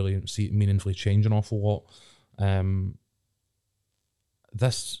ever really see it meaningfully change an awful lot.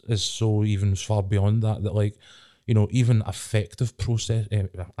 This is so even far beyond that, like, you know, even effective protest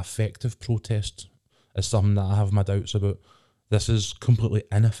is something that I have my doubts about. This is completely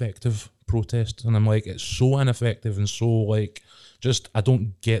ineffective protest, and I'm like, it's so ineffective and so like, just, I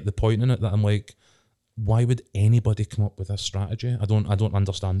don't get the point in it, that I'm like, why would anybody come up with this strategy? I don't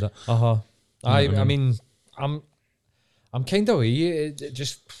understand it. I mean, I'm kind of it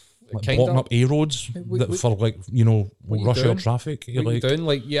just like kind blocking of up A roads for, like, you know, rush hour traffic. You're like doing,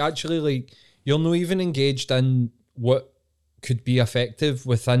 like, you actually, like, you're not even engaged in what could be effective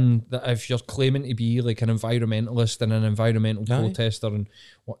within that. If you're claiming to be like an environmentalist and an environmental protester, and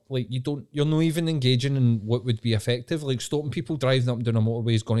what, like, you're not even engaging in what would be effective. Like, stopping people driving up and down a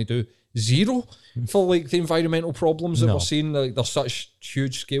motorway is going to do zero for, like, the environmental problems that we're seeing. Like, there's such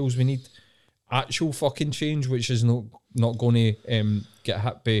huge scales. We need actual fucking change, which is not going to get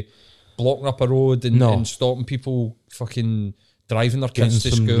hit by blocking up a road and stopping people fucking driving their kids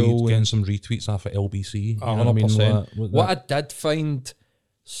to school. Getting some retweets off of LBC. 100%. What I did find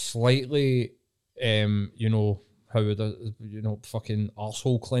slightly, you know, how would I, you know, fucking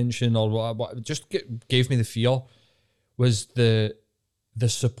arsehole clenching or what just gave me the fear was the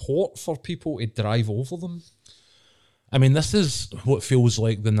support for people to drive over them. I mean, this is what feels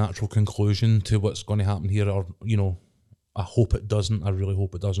like the natural conclusion to what's going to happen here, or, you know, I hope it doesn't. I really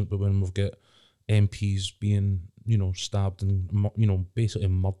hope it doesn't. But when we've got MPs being, you know, stabbed and, you know, basically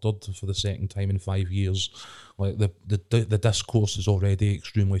murdered for the second time in 5 years, like, the discourse is already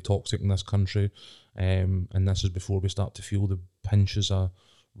extremely toxic in this country, and this is before we start to feel the pinches of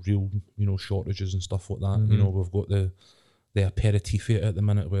real, you know, shortages and stuff like that. You know, we've got the aperitif at the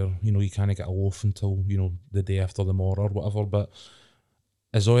minute where, you know, you kind of get a loaf until, you know, the day after the morrow or whatever. But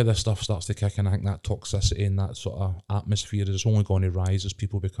as all of this stuff starts to kick in, I think that toxicity and that sort of atmosphere is only going to rise as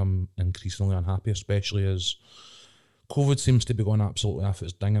people become increasingly unhappy, especially as COVID seems to be going absolutely off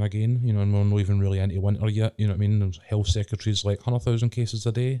its dinger again, you know, and we're not even really into winter yet, you know what I mean? There's health secretaries like 100,000 cases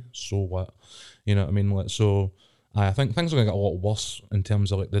a day, so what? You know what I mean? Like, so I think things are going to get a lot worse in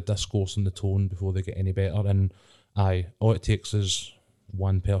terms of, like, the discourse and the tone before they get any better. And all it takes is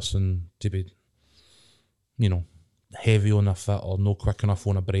one person to be, you know, heavy on a foot or no quick enough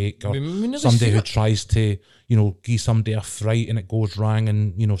on a break, or somebody who tries to, you know, give somebody a fright and it goes wrang,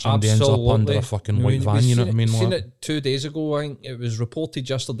 and, you know, somebody ends up under a fucking white van, you know what I mean? I've seen it 2 days ago. I think it was reported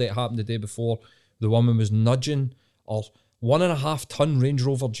yesterday, it happened the day before. The woman was nudging a 1.5 ton Range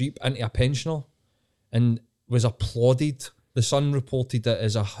Rover Jeep into a pensioner and was applauded. The Sun reported it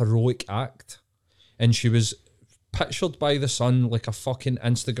as a heroic act, and she was pictured by the Sun like a fucking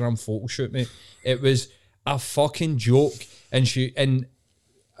Instagram photo shoot, mate. It was a fucking joke. And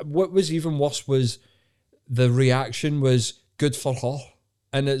what was even worse was the reaction was good for her.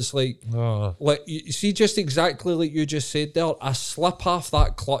 And it's like, like, you see, just exactly like you just said there, a slip off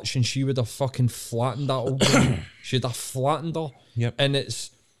that clutch and she would have fucking flattened that old woman. She'd have flattened her. Yep. And it's,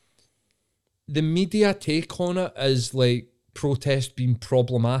 the media take on it as like protest being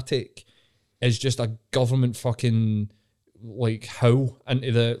problematic is just a government fucking, like, how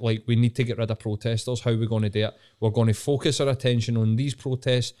into the, like, we need to get rid of protesters. How are we going to do it? We're going to focus our attention on these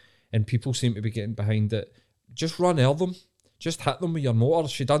protests, and people seem to be getting behind it. Just run over them. Just hit them with your motor.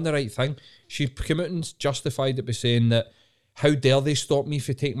 She done the right thing. She came out and justified it by saying that, how dare they stop me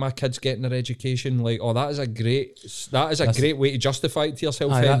for taking my kids getting their education? Like, that is a great way to justify it to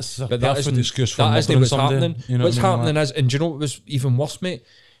yourself. But that's an excuse for that isn't what's happening. You know what's happening is, and do you know what was even worse, mate?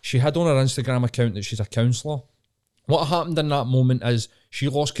 She had on her Instagram account that she's a counsellor. What happened in that moment is she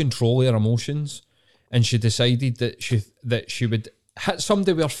lost control of her emotions, and she decided that she would hit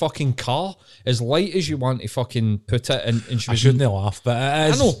somebody with her fucking car, as light as you want to fucking put it. And she was, I shouldn't laugh, but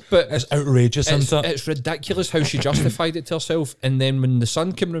it is, I know, but it's outrageous, isn't it? It's ridiculous how she justified it to herself. And then when the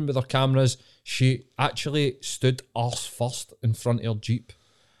Sun came round with her cameras, she actually stood arse first in front of her Jeep.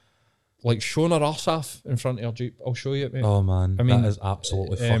 Like, showing her arse off in front of her Jeep. I'll show you it, mate. Oh, man. I mean, that is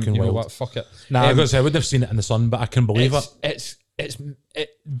absolutely fucking you wild. Know what? Fuck it. Nah, I wouldn't have seen it in the Sun, but I can believe it.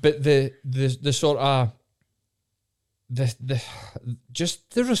 But the sort of just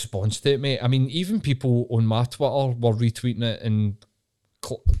the response to it, mate. I mean, even people on my Twitter were retweeting it and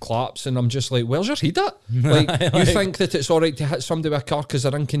claps, and I'm just like, where's your head at? Like, you think that it's all right to hit somebody with a car because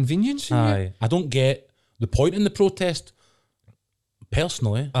they're inconveniencing you? Aye. I don't get the point in the protest,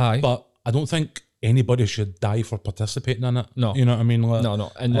 personally, Aye. but I don't think anybody should die for participating in it. No. You know what I mean? Like,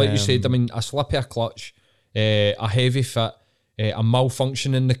 No. And like you said, I mean, a slip of a clutch, a heavy fit, a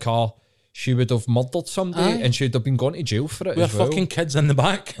malfunction in the car, she would have murdered somebody and she would have been gone to jail for it We're as well. fucking kids in the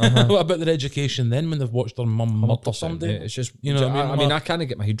back. What about their education then when they've watched their mum murder somebody? It's just, you know what I mean? I can't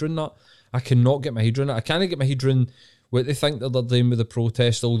get my head around that. I cannot get my head around it. I can't get my head around what they think that they're doing with the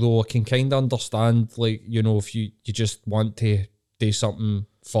protest, although I can kind of understand, like, you know, if you just want to do something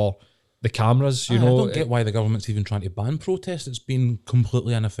for the cameras, you know. I don't get why the government's even trying to ban protests. It's been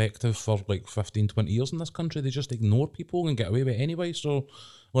completely ineffective for like 15, 20 years in this country. They just ignore people and get away with it anyway. So,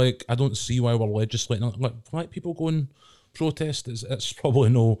 like, I don't see why we're legislating. Like, let people go and protest. It's probably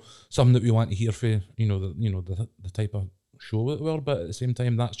no something that we want to hear for, you know, the type of show that we are. But at the same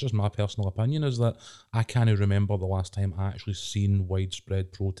time, that's just my personal opinion, is that I can't remember the last time I actually seen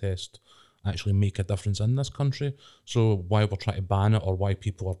widespread protest actually make a difference in this country. So why we're trying to ban it, or why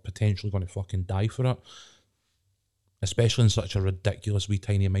people are potentially going to fucking die for it, especially in such a ridiculous wee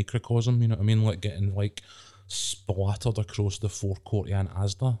tiny microcosm, you know what I mean? Like getting like splattered across the forecourt in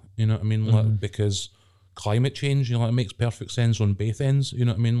Asda, you know what I mean? Like, because climate change, you know, it makes perfect sense on both ends, you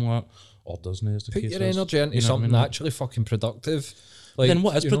know what I mean? Like, or doesn't it, as the Put case your is, energy into you know what I something mean? actually fucking productive. Like, Then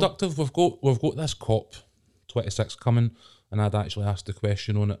what is you know? productive? We've got this COP 26 coming, and I'd actually asked the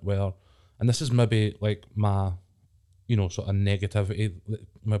question on it where, and this is maybe like my, you know, sort of negativity that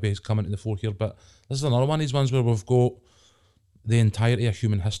maybe is coming to the fore here, but this is another one of these ones where we've got the entirety of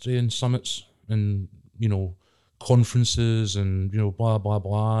human history and summits and, you know, conferences and, you know, blah, blah,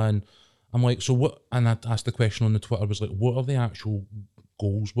 blah. And I'm like, so what? And I asked the question on the Twitter, was like, what are the actual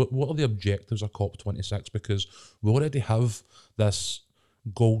goals? What are the objectives of COP26? Because we already have this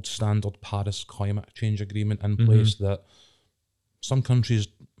gold standard Paris climate change agreement in place that some countries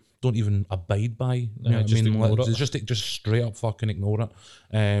don't even abide by. You know what I mean? Like, they just straight up fucking ignore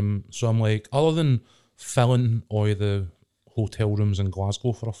it. So I'm like, other than filling all the hotel rooms in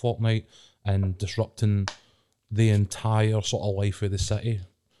Glasgow for a fortnight and disrupting the entire sort of life of the city,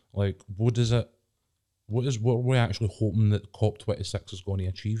 like, what are we actually hoping that COP26 is going to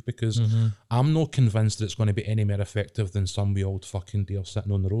achieve? Because I'm not convinced that it's going to be any more effective than some wee old fucking deer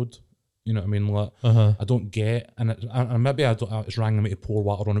sitting on the road. You know what I mean? Like, I don't get, and maybe it's wrangling me to pour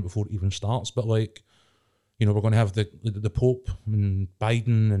water on it before it even starts. But like, you know, we're going to have the Pope and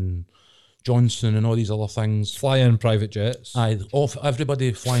Biden and Johnson and all these other things. Fly in private jets.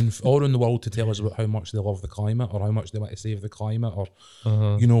 Everybody flying all around the world to tell us about how much they love the climate or how much they want to save the climate or,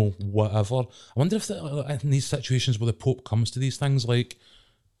 you know, whatever. I wonder if in these situations where the Pope comes to these things, like,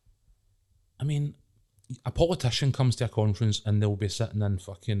 I mean, a politician comes to a conference and they'll be sitting in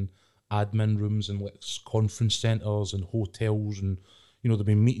fucking admin rooms and like conference centres and hotels, and, you know, there'll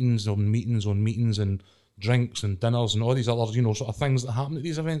be meetings on meetings on meetings and drinks and dinners and all these other, you know, sort of things that happen at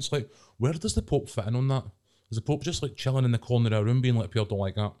these events. Like, where does the Pope fit in on that? Is the Pope just like chilling in the corner of a room being like, people don't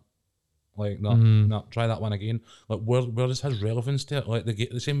like that? Like, nah, try that one again. Like, where is his relevance to it? Like,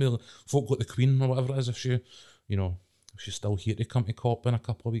 the same way folk like the Queen or whatever it is, if she, you know, if she's still here to come to COP in a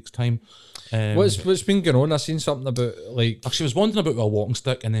couple of weeks' time. What's been going on? I seen something about, like, she was wandering about with a walking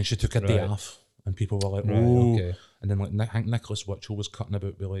stick and then she took a day off. And people were like, oh. okay. And then, like, I think Nicholas Witchell was cutting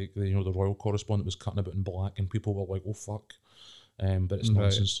about with, like, you know, the royal correspondent was cutting about in black, and people were like, oh, fuck. But it's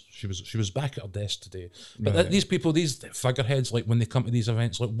nonsense. She was back at her desk today. But these people, these figureheads, like, when they come to these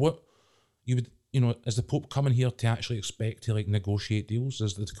events, like, what you would, you know, is the Pope coming here to actually expect to, like, negotiate deals?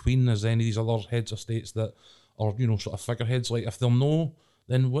 Is the Queen, is any of these other heads of states that are, you know, sort of figureheads? Like, if they'll know,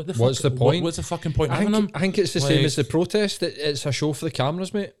 then what's the point? What's the fucking point? I think it's the same as the protest. It's a show for the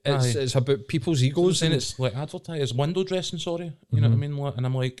cameras, mate. It's about people's egos. And it's like advertised, window dressing, sorry. You know what I mean? And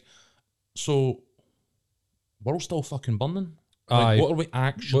I'm like, so we're all still fucking burning. Like, what are we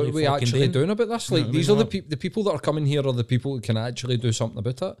actually doing about this? Like, these are the people that are coming here are the people that can actually do something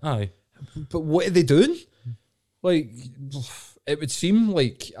about it. Aye. But what are they doing? Like, it would seem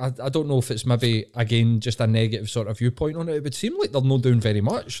like, I don't know if it's maybe, again, just a negative sort of viewpoint on it. It would seem like they're not doing very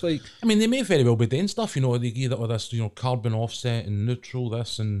much. Like, I mean, they may very well be doing stuff, you know, they give that with this, you know, carbon offset and neutral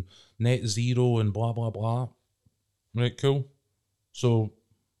this and net zero and blah, blah, blah. Right, cool. So,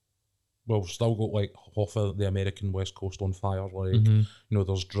 well, we've still got, like, half of the American West Coast on fire. Like, you know,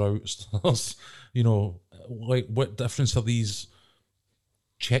 there's droughts. There's, you know, like, what difference are these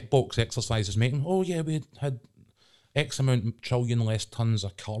checkbox exercises making? Oh, yeah, we had X amount trillion less tons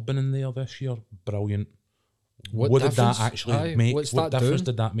of carbon in there this year. Brilliant. What did that actually make? What's what that difference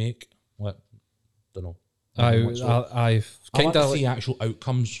doing? did that make? What? Don't know. I've I kind like to of see actual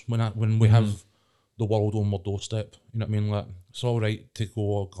outcomes when we have the world on our doorstep. You know what I mean? Like, it's all right to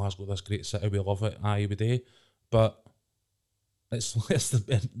go, oh, Glasgow, this great city, we love it, aye, we do, but it's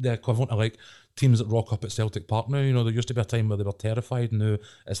the equivalent of like teams that rock up at Celtic Park now. You know, there used to be a time where they were terrified, and now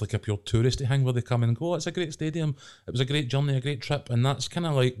it's like a pure touristy thing where they come in and go, oh, it's a great stadium, it was a great journey, a great trip. And that's kind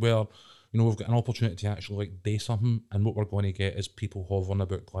of like where, you know, we've got an opportunity to actually like do something, and what we're going to get is people hovering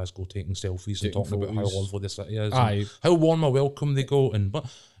about Glasgow, taking selfies and talking about how lovely the city is, and how warm a welcome they go, and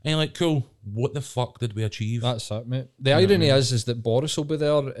you're like, cool, what the fuck did we achieve? That's it, mate. The irony is that Boris will be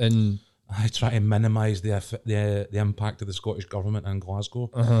there, and I try to minimise the impact of the Scottish government in Glasgow.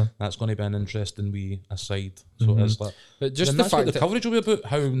 That's going to be an interesting wee aside. So it's like, but just the that's fact what the that coverage will be about,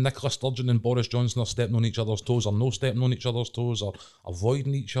 how Nicola Sturgeon and Boris Johnson are stepping on each other's toes, or no stepping on each other's toes, or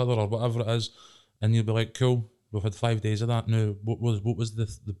avoiding each other, or whatever it is, and you'll be like, cool, we've had 5 days of that now. What was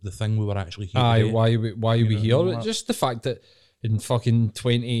the thing we were actually here? why are we here? Just the fact that in fucking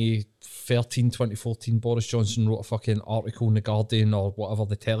 2013, 2014, Boris Johnson wrote a fucking article in the Guardian or whatever,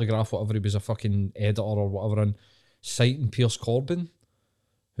 the Telegraph, whatever, he was a fucking editor or whatever, and citing Piers Corbyn,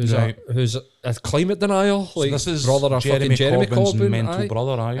 who's a climate denier, like, so this is brother of Jeremy Jeremy Corbyn's Corbyn, mental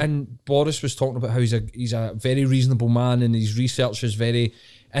brother, aye. And Boris was talking about how he's a very reasonable man, and his research is very,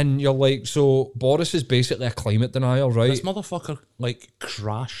 and you're like, so Boris is basically a climate denier, right? This motherfucker like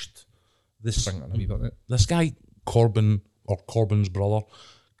crashed this. Bring that a wee bit, mate. This guy Corbyn, or Corbyn's brother,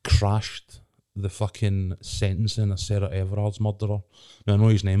 crashed the fucking sentencing of Sarah Everard's murderer. Now, I know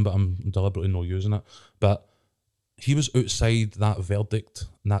his name, but I'm deliberately not using it. But he was outside that verdict,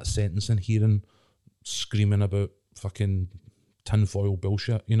 that sentencing hearing, screaming about fucking tinfoil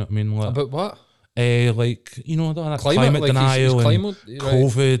bullshit. You know what I mean? Like, About what? Like, you know, that climate like denial he's and climate, right.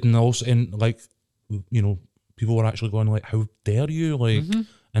 COVID, and also, and like, you know, people were actually going like, how dare you, like,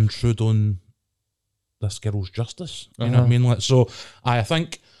 intrude on this girl's justice. You know what I mean? Like, so I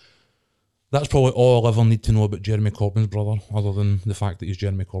think that's probably all I'll ever need to know about Jeremy Corbyn's brother, other than the fact that he's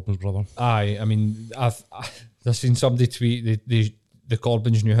Jeremy Corbyn's brother. I mean, I've seen somebody tweet the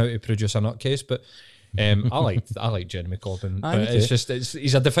Corbyns knew how to produce a nutcase, but I like Jeremy Corbyn. But it's just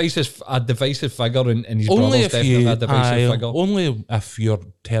he's a divisive figure, and his brother's definitely a divisive figure. Only if you're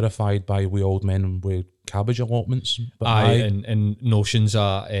terrified by we old men with cabbage allotments, but and notions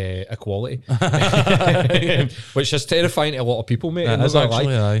of equality, which is terrifying to a lot of people, mate. That's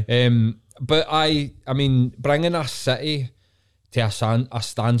actually but I mean, bringing a city to a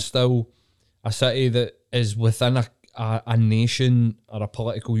standstill, a city that is within a nation or a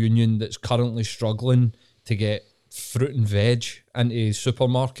political union that's currently struggling to get fruit and veg into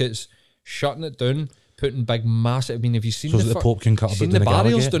supermarkets, shutting it down, putting big massive. I mean, have you seen the Pope can cut seen the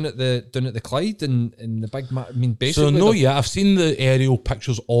barriers down at the Clyde and the big? I mean, basically. So no, I've seen the aerial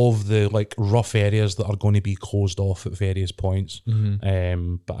pictures of the like rough areas that are going to be closed off at various points. But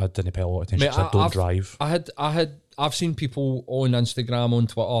I didn't pay a lot of attention because I don't drive. I've seen people on Instagram, on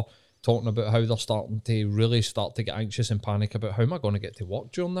Twitter, talking about how they're starting to get anxious and panic about how am I going to get to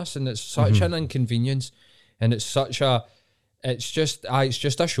work during this, and it's such an inconvenience, and it's just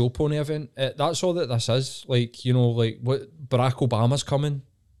a show pony event. That's all that this is. Like, you know, like what Barack Obama's coming,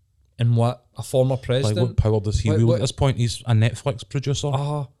 and what a former president. Like, what power does he wield at this point? He's a Netflix producer.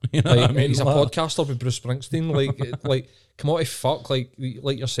 You know, like, I mean? He's a podcaster with Bruce Springsteen. Like come on to fuck. Like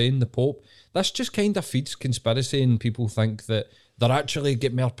you're saying, the Pope. This just kind of feeds conspiracy, and people think that they're actually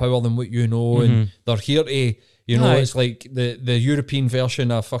get more power than what you know, and they're here to. You know, it's like the European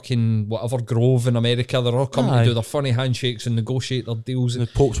version of fucking whatever Grove in America. They're all coming to do their funny handshakes and negotiate their deals. The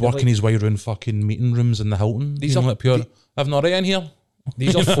Pope's working his way around fucking meeting rooms in the Hilton. These are like pure. I've not right in here.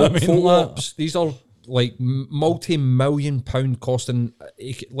 These are photo ops. These are like multi-million pound costing.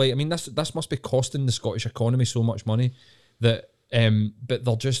 Like, I mean, this must be costing the Scottish economy so much money that. But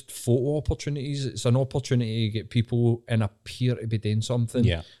they're just photo opportunities. It's an opportunity to get people in a peer to be doing something.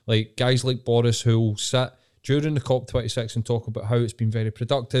 Yeah, like guys like Boris who will sit during the COP26 and talk about how it's been very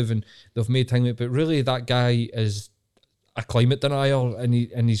productive and they've made things, but really that guy is a climate denier,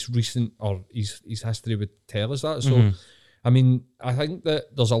 and his recent or his history would tell us that. So, I mean, I think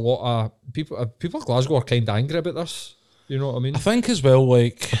that there's a lot of people in Glasgow are kind of angry about this. You know what I mean? I think as well,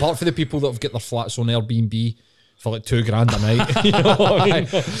 like apart from the people that have got their flats on Airbnb for like $2,000 a night. You know what I mean?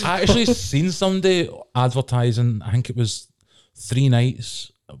 I actually seen somebody advertising, I think it was 3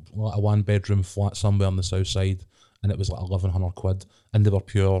 nights, like a 1-bedroom flat somewhere on the south side, and it was like £1,100, and they were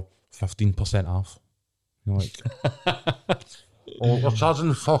pure 15% off. You're like, we're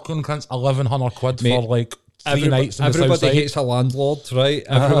charging fucking cunts £1,100 for like 3 nights in the everybody Southside. hates a landlord, right?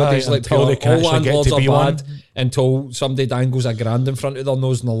 Everybody's like, until they can all actually get landlords to are be bad one. until somebody dangles $1,000 in front of their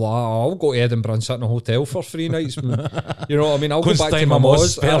nose and they're like, oh, I'll go to Edinburgh and sit in a hotel for 3 nights. You know what I mean? I'll go back to my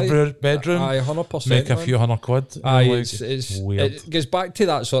mom's spare bedroom. Aye, 100%. Make a man. few £100. Aye, Like, it's weird. it goes back to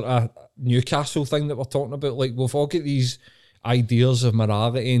that sort of Newcastle thing that we're talking about. Like, we've all got these ideas of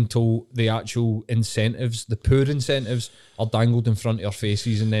morality until the actual incentives, the poor incentives, are dangled in front of our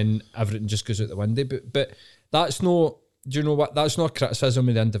faces, and then everything just goes out the window. But that's not. Do you know what? That's not a criticism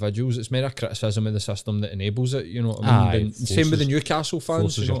of the individuals. It's more a criticism of the system that enables it. You know what I mean? Same with the Newcastle fans.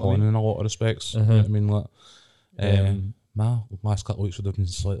 Forces You know you what I on mean? in a lot of respects. You know what I mean? Like, my last couple of weeks would have been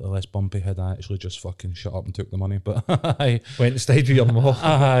slightly less bumpy had I actually just fucking shut up and took the money. But aye, Went and stayed with your mum.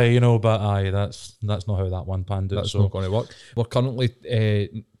 aye, you know, but aye, that's not how that one panned out. That's So not going to work. We're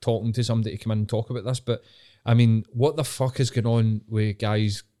currently talking to somebody to come in and talk about this, but I mean, what the fuck is going on with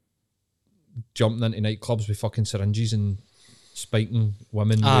guys jumping into nightclubs with fucking syringes and spiking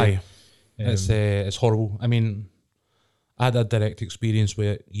women? aye, it's horrible. I mean, I had a direct experience with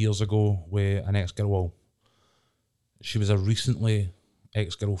it years ago with an ex-girl. Well, she was a recently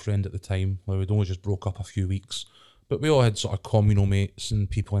ex-girlfriend at the time. Where we'd only just broke up a few weeks, but we all had sort of communal mates and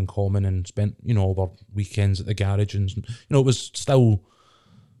people in common, and spent, you know, all our weekends at the garage, and you know, it was still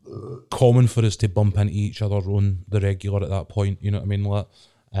common for us to bump into each other on the regular at that point. You know what I mean? Like,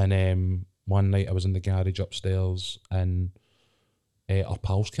 and one night I was in the garage upstairs, and our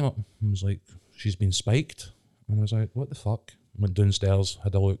pals came up and was like, "She's been spiked," and I was like, "What the fuck?" Went downstairs,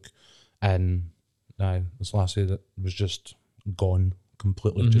 had a look, and this lassie that was just gone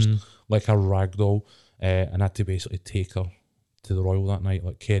completely, just like a rag doll, and I had to basically take her to the Royal that night,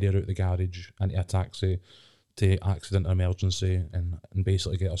 like carry her out the garage into a taxi to accident or emergency, and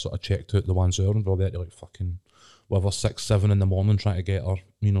basically get her sort of checked out the 1 hour, and we're there to like fucking whatever 6, 7 in the morning trying to get her,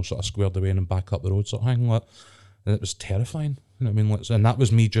 you know, sort of squared away and back up the road sort of thing. Like, and it was terrifying. You know what I mean? Like, and that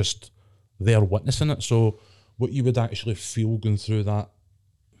was me just there witnessing it. So what you would actually feel going through that,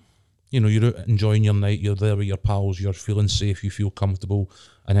 you know, you're out enjoying your night, you're there with your pals, you're feeling safe, you feel comfortable,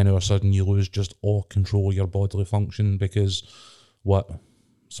 and then all of a sudden you lose just all control of your bodily function because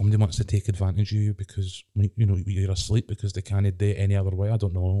somebody wants to take advantage of you because, you know, you're asleep because they can't do it any other way. I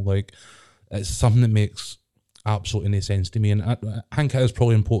don't know. Like, it's something that makes absolutely no sense to me, and I think it is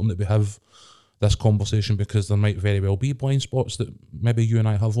probably important that we have this conversation because there might very well be blind spots that maybe you and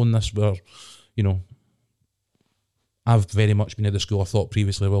I have on this where, you know, I've very much been at the school of thought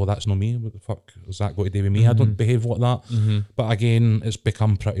previously, well, that's not me. What the fuck is that got to do with me? I don't behave like that. But again, it's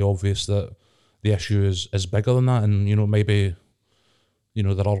become pretty obvious that the issue is bigger than that. And, you know, maybe, you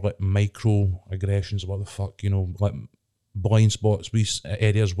know, there are like micro aggressions, what the fuck, you know, like blind spots,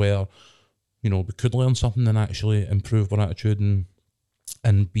 areas where, you know, we could learn something and actually improve our attitude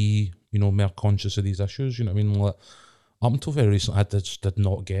and be, you know, more conscious of these issues. You know what I mean? Like, up until very recently, I just did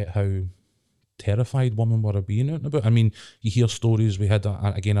not get how terrified women were of being out and about. I mean, you hear stories. We had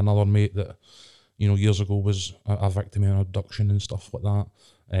again another mate that, you know, years ago was a victim of an abduction and stuff like that.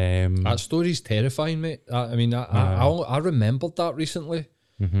 That story's terrifying, mate. I mean, I remembered that recently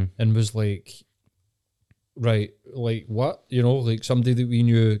and was like, right, like what? You know, like somebody that we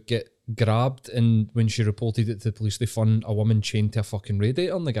knew get grabbed, and when she reported it to the police, they found a woman chained to a fucking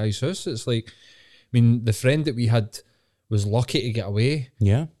radiator in the guy's house. It's like, I mean, the friend that we had was lucky to get away.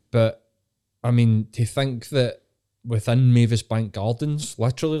 Yeah. But I mean, to think that within Mavis Bank Gardens,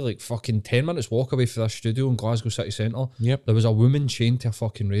 literally like fucking 10 minutes walk away from this studio in Glasgow City Centre, there was a woman chained to a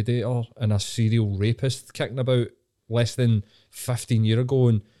fucking radiator and a serial rapist kicking about less than 15 years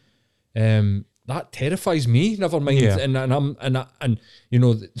ago, and that terrifies me. Never mind, and you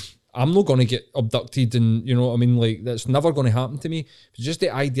know, I'm not going to get abducted, and you know what I mean. Like, that's never going to happen to me. It's just the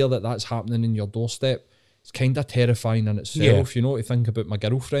idea that that's happening in your doorstep. It's kind of terrifying in itself, you know, to think about my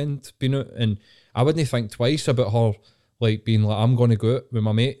girlfriend being out, and I wouldn't think twice about her, like, being like, I'm going to go out with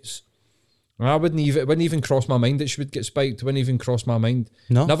my mates. And it wouldn't even cross my mind that she would get spiked. It wouldn't even cross my mind.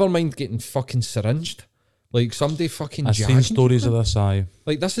 No. Never mind getting fucking syringed. Like, somebody fucking I've seen stories of this, aye.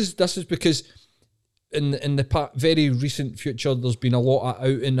 Like, this is because in the very recent future, there's been a lot of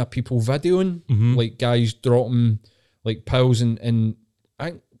outing of people videoing, like guys dropping, like, pills and I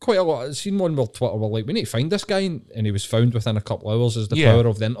think quite a lot. I've seen one where Twitter were like, we need to find this guy, and he was found within a couple of hours. As the power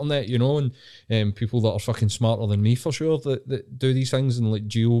of the internet, you know, and people that are fucking smarter than me for sure that do these things and like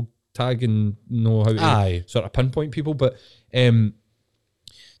geotag and know how to sort of pinpoint people. But to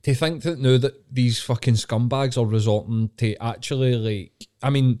think that now that these fucking scumbags are resorting to actually, like, I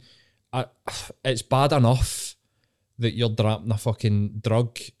mean, it's bad enough that you're dropping a fucking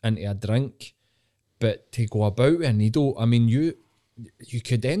drug into a drink, but to go about with a needle, I mean, you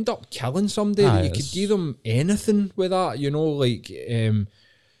could end up killing somebody. Aye, You could give them anything with that, you know, like it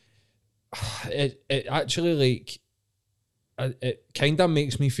actually like it kind of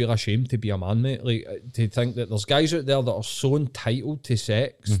makes me feel ashamed to be a man, mate. Like to think that there's guys out there that are so entitled to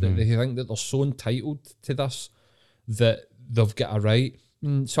sex that they think that they're so entitled to this that they've got a right.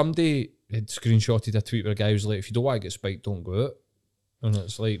 Somebody had screenshotted a tweet where a guy was like, "If you don't want to get spiked, don't go out." And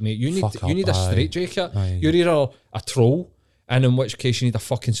it's like, mate, you need a straitjacket. You're either a troll, and in which case you need a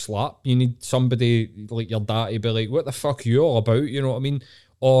fucking slap. You need somebody like your dad to be like, "What the fuck are you all about?" You know what I mean?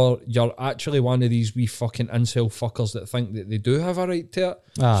 Or you're actually one of these wee fucking incel fuckers that think that they do have a right to it.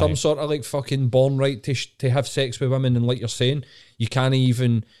 Some sort of like fucking born right to have sex with women, and like you're saying, you can't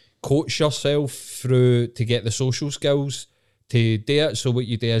even coach yourself through to get the social skills to do it. So what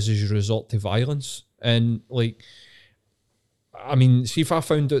you do is you resort to violence. And like, I mean, see if I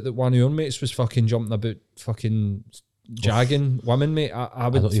found out that one of your mates was fucking jumping about fucking jagging women, mate, I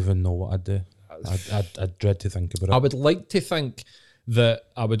would... I don't even know what I'd do. I'd dread to think about it. I would like to think that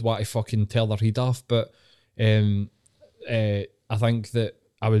I would want to fucking tear their head off, but I think that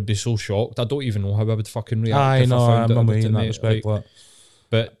I would be so shocked. I don't even know how I would fucking react. I'm away in that respect. Like,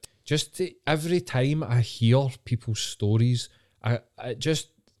 but just every time I hear people's stories,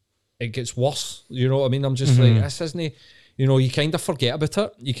 it gets worse. You know what I mean? I'm just like, this isn't... You know, you kind of forget about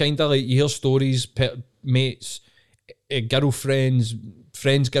it. You kind of like, you hear stories, mates, girlfriends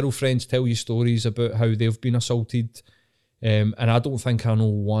tell you stories about how they've been assaulted. And I don't think I know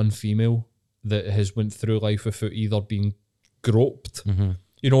one female that has went through life without either being groped.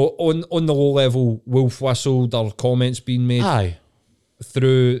 You know, on the low level, wolf whistled or comments being made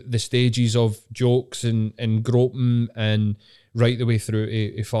through the stages of jokes and groping, and right the way through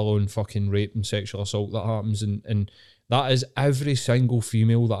to following fucking rape and sexual assault that happens. And that is every single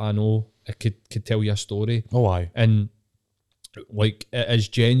female that I know could tell you a story. And like, it is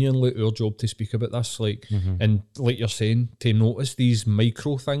genuinely our job to speak about this, like, and like you're saying, to notice these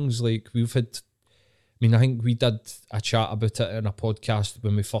micro things. Like, we've had, I mean, I think we did a chat about it in a podcast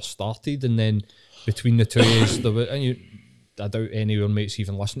when we first started, and then between the two years, I doubt any of your mates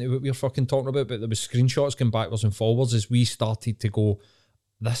even listen to what we're fucking talking about, but there was screenshots going backwards and forwards as we started to go,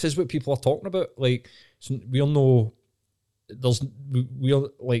 this is what people are talking about. Like, so we're no, we're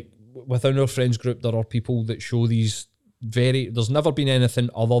like, within our friends group, there are people that show these there's never been anything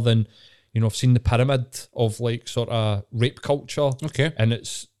other than, you know, I've seen the pyramid of like sort of rape culture. And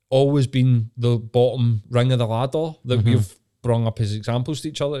it's always been the bottom ring of the ladder that we've brought up as examples to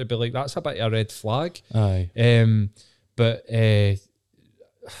each other to be like, that's a bit of a red flag. But to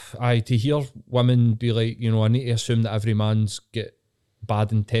hear women be like, you know, I need to assume that every man's got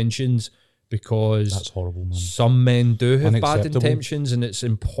bad intentions, because that's horrible, man. Some men do have bad intentions, and it's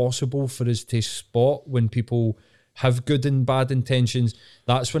impossible for us to spot when people have good and bad intentions.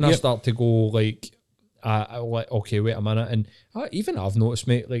 That's when I start to go like, okay, wait a minute. And even I've noticed,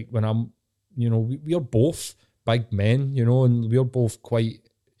 mate, like when I'm, you know, we're both big men, you know, and we're both quite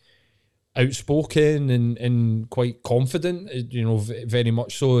outspoken and quite confident, you know, very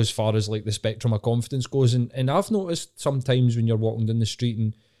much so, as far as like the spectrum of confidence goes. And I've noticed sometimes when you're walking down the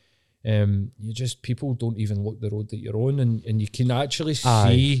street and you just, people don't even look the road that you're on, and you can actually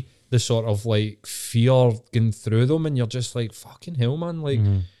see the sort of like fear going through them, and you're just like, fucking hell, man, like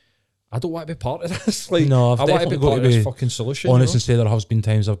I don't want to be part of this. Like, no, I want to be part of this fucking solution. Honest, and say there has been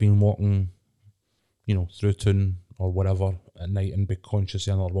times I've been walking, you know, through town or whatever at night and be conscious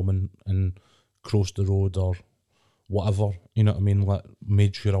of another woman and crossed the road or whatever, you know what I mean? Like,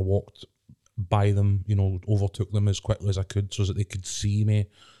 made sure I walked by them, you know, overtook them as quickly as I could so that they could see me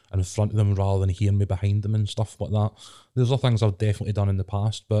in front of them rather than hearing me behind them and stuff like that. Those are things I've definitely done in the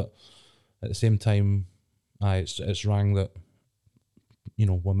past, but at the same time, it's wrong that, you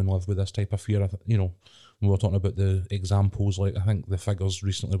know, women live with this type of fear. You know, when we were talking about the examples, like, I think the figures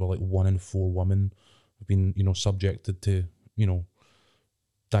recently were like 1 in 4 women have been, you know, subjected to, you know,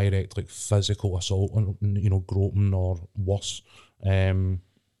 direct like physical assault, you know, groping or worse. And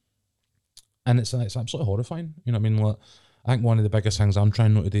it's absolutely horrifying. You know what I mean? Like, I think one of the biggest things I'm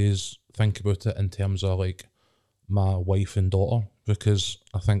trying not to do is think about it in terms of like my wife and daughter, because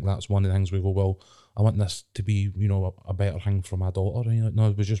I think that's one of the things we go, well, I want this to be, you know, a better thing for my daughter. And you're like, no,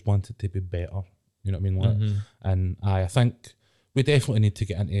 we just want it to be better. You know what I mean? Like, and I think we definitely need to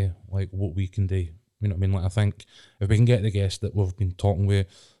get into like what we can do. You know what I mean? Like, I think if we can get the guests that we've been talking with,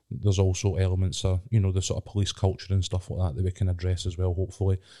 there's also elements of, you know, the sort of police culture and stuff like that we can address as well,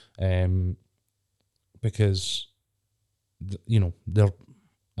 hopefully. Because, you know, they're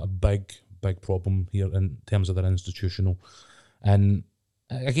a big problem here in terms of their institutional. And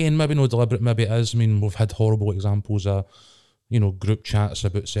again, maybe no deliberate, maybe it is. I mean, we've had horrible examples of, group chats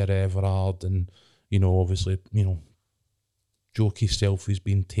about Sarah Everard and, obviously, jokey selfies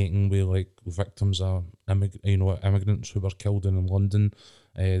being taken with like victims of immigrants who were killed in London.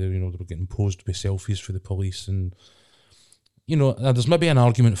 They were getting posed with selfies for the police, and there's maybe an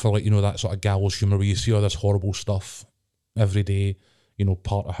argument for like that sort of gallows humour where you see all this horrible stuff every day.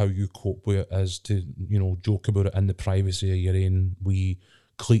 Part of how you cope with it is to joke about it in the privacy of your own wee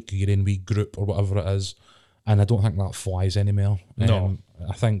clique, your own wee group, or whatever it is. And I don't think that flies anymore. No,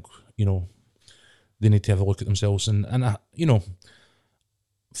 I think they need to have a look at themselves and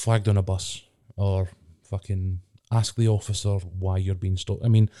flag down a bus or fucking ask the officer why you're being stopped. I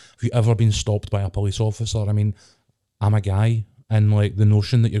mean, have you ever been stopped by a police officer? I mean, I'm a guy, and like the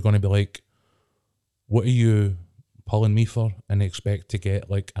notion that you're going to be like, what are you pulling me for, and expect to get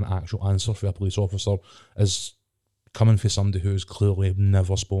like an actual answer for a police officer is coming from somebody who's clearly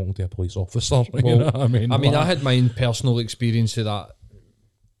never spoken to a police officer. You know what I mean? I had my own personal experience of that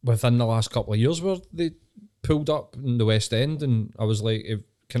within the last couple of years where they pulled up in the West End and I was like,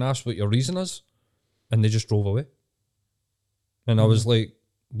 can I ask what your reason is? And they just drove away. And I was like,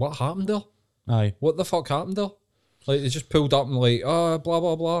 what happened there? Aye. What the fuck happened there? Like, they just pulled up and like, blah,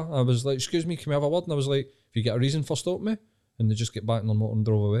 blah, blah. I was like, excuse me, can we have a word? And I was like, if you get a reason for stopping me? And they just get back in their motor and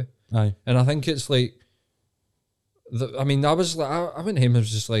drove away. Aye. And I think it's like, I was like, I went home and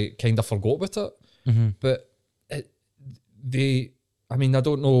was just like, kind of forgot about it. Mm-hmm. But I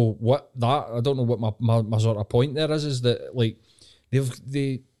don't know what my sort of point there is that like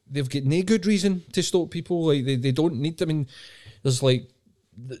they've got no good reason to stop people. Like they don't need. I mean, there's like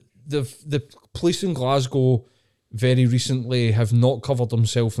the police in Glasgow very recently have not covered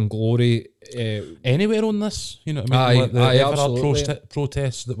themselves in glory anywhere on this. You know what I mean? Absolutely.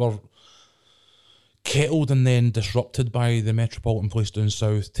 Protests that were kettled and then disrupted by the Metropolitan Police down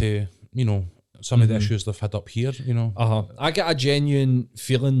south to some of the issues they've had up here. I get a genuine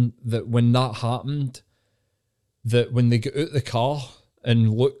feeling that when that happened, that when they got out the car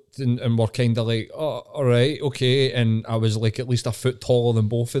and looked and were kind of like, oh, all right, okay, and I was like at least a foot taller than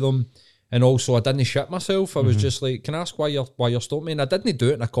both of them, and also I didn't shit myself. I was just like, can I ask why you're stopping me? And I didn't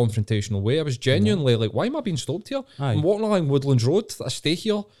do it in a confrontational way. I was genuinely like, why am I being stopped here? Aye. I'm walking along Woodlands Road. I stay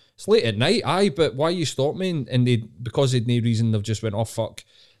here. It's late at night, but why you stop me? And they, because they'd no reason, they've just went, oh fuck,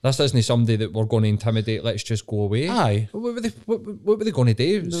 this isn't somebody that we're going to intimidate, let's just go away. Aye. What were they going to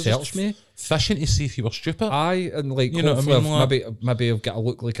do? Search me? Fishing to see if you were stupid. Aye, and like, you know what I mean? Maybe I've got to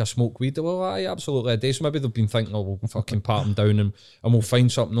look like I smoke weed. Well, aye, absolutely I do. So maybe they've been thinking, oh, we'll fucking pat them down and we'll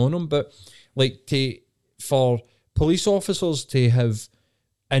find something on them. But like, for police officers to have,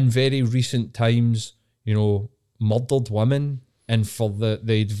 in very recent times, murdered women, and for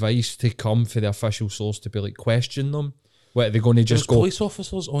the advice to come for the official source to be like, question them. What, are they going to just go? Police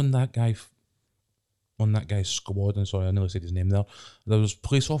officers on that guy's squad, and sorry, I nearly said his name there. There was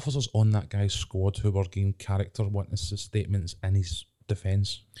police officers on that guy's squad who were giving character witness statements in his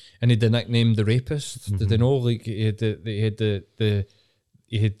defence. And he had the nickname the rapist. Mm-hmm. Did they know? Like he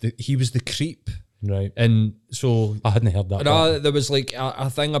was the creep. Right. And so I hadn't heard that. There was like a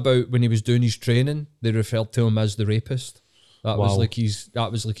thing about when he was doing his training, they referred to him as the rapist. That was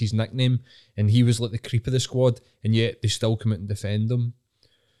like his nickname, and he was like the creep of the squad, and yet they still come out and defend him.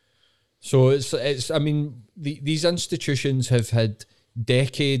 So it's I mean, these institutions have had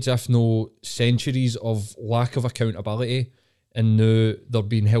decades, if no centuries, of lack of accountability, and now they're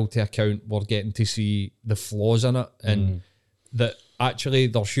being held to account. We're getting to see the flaws in it, and that actually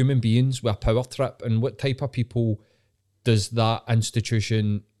they're human beings with a power trip. And what type of people does that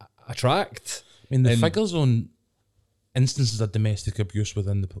institution attract? I mean, the figures on instances of domestic abuse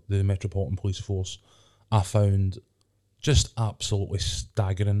within the Metropolitan Police Force I found just absolutely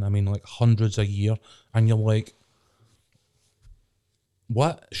staggering. I mean, like hundreds a year, and you're like,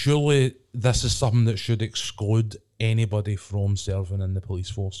 what? Surely this is something that should exclude anybody from serving in the police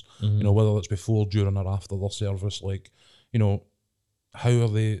force. Mm-hmm. Whether it's before, during, or after their service. Like, how are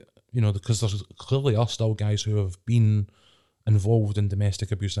they? Because there's clearly are still guys who have been involved in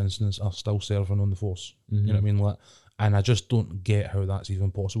domestic abuse incidents are still serving on the force. Mm-hmm. You know what I mean? Like, and I just don't get how that's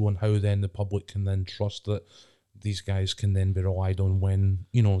even possible, and how then the public can then trust that these guys can then be relied on when,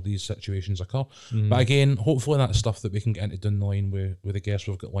 these situations occur. But again, hopefully that's stuff that we can get into down the line with the guests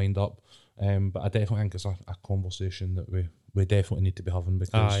we've got lined up. But I definitely think it's a conversation that we definitely need to be having,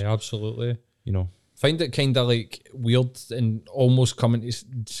 because... Aye, absolutely. Find it kind of like weird and almost coming to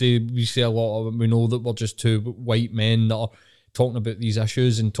say, we say a lot of it, we know that we're just two white men that are talking about these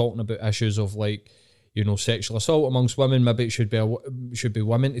issues and talking about issues of like, sexual assault amongst women. Maybe it should be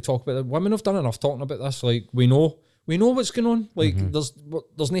women to talk about it. Women have done enough talking about this. Like, we know we know what's going on. Like, there's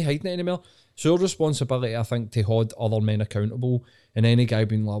no hiding it anymore. It's your responsibility, I think, to hold other men accountable. And any guy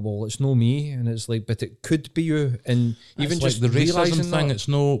being like, well, it's no me. And it's like, but it could be you. And even it's just like the realising racism thing, that. it's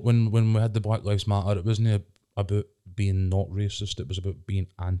no, when we had the Black Lives Matter, it wasn't about being not racist, it was about being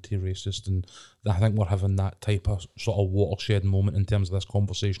anti-racist. And I think we're having that type of sort of watershed moment in terms of this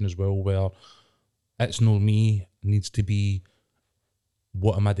conversation as well, where it's no me needs to be,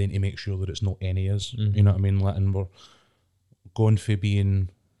 what am I doing to make sure that it's not any is? You know what I mean? And we're going for being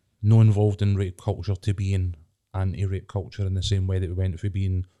no involved in rape culture to being anti-rape culture in the same way that we went from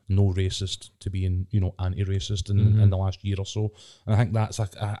being no racist to being, you know, anti-racist in the last year or so. And I think that's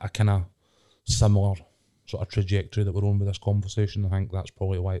a kind of similar sort of trajectory that we're on with this conversation. I think that's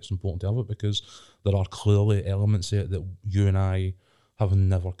probably why it's important to have it, because there are clearly elements here that you and I have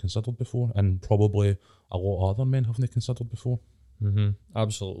never considered before, and probably a lot of other men haven't considered before.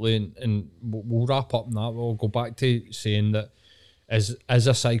 Absolutely. And we'll wrap up on that. We'll go back to saying that as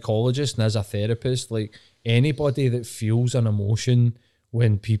a psychologist and as a therapist, like, anybody that feels an emotion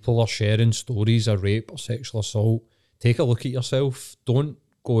when people are sharing stories of rape or sexual assault, take a look at yourself. Don't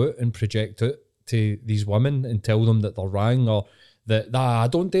go out and project it to these women and tell them that they're wrong, or that, nah,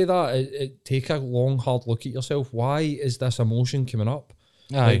 don't do that. Take a long, hard look at yourself. Why is this emotion coming up?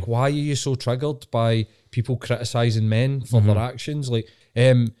 Aye. Like, why are you so triggered by people criticising men for their actions? Like,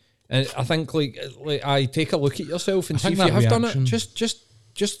 and I think, like, I take a look at yourself and see if you have done it.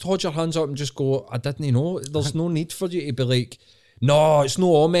 Just hold your hands up and just go, I didn't know. There's no need for you to be like, no, it's no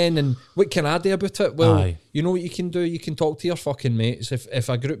all men, and what can I do about it? Well, Aye. you know what you can do? You can talk to your fucking mates. If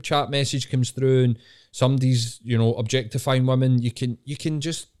a group chat message comes through and somebody's, you know, objectifying women, you can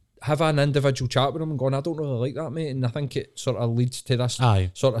just have an individual chat with them and going, I don't really like that, mate. And I think it sort of leads to this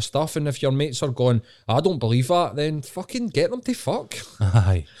sort of stuff. And if your mates are going, I don't believe that, then fucking get them to fuck.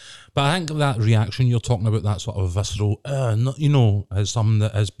 Aye. But I think that reaction you're talking about, that sort of visceral, you know, is something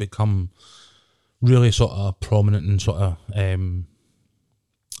that has become really sort of prominent and sort of,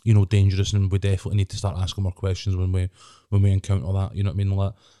 you know, dangerous. And we definitely need to start asking more questions when we encounter that. You know what I mean?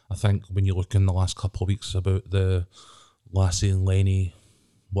 Like, I think when you look in the last couple of weeks about the lassie and Lenny,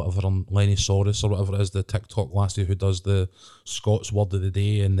 Lenny Soros or whatever it is, the TikTok lassie who does the Scots word of the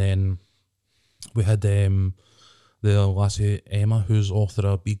day, and then we had the lassie Emma, who's author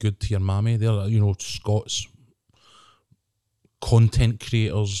of Be Good to Your Mammy. They're, you know, Scots content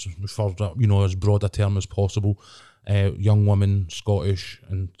creators, for, you know, as broad a term as possible, young women, Scottish,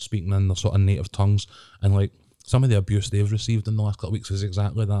 and speaking in their sort of native tongues. And like, some of the abuse they've received in the last couple of weeks is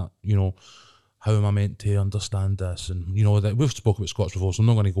exactly that. You know, how am I meant to understand this? And, you know, that we've spoken about Scots before, so I'm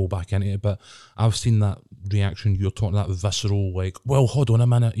not going to go back into it, but I've seen that reaction you're talking, that visceral, like, well, hold on a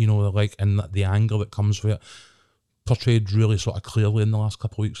minute, you know, like, and the anger that comes with it, portrayed really sort of clearly in the last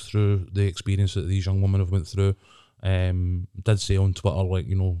couple of weeks through the experience that these young women have went through. Did say on Twitter, like,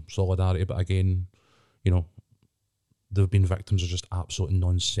 you know, solidarity, but again, you know, they've been victims of just absolute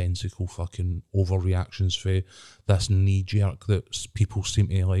nonsensical fucking overreactions for this knee jerk that people seem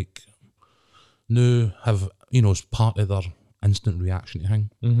to like now have, you know, as part of their instant reaction to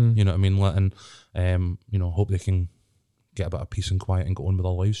thing. You know what I mean? And you know, hope they can get a bit of peace and quiet and go on with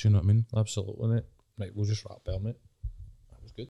their lives. You know what I mean? Absolutely, mate. Right, we'll just wrap there, mate.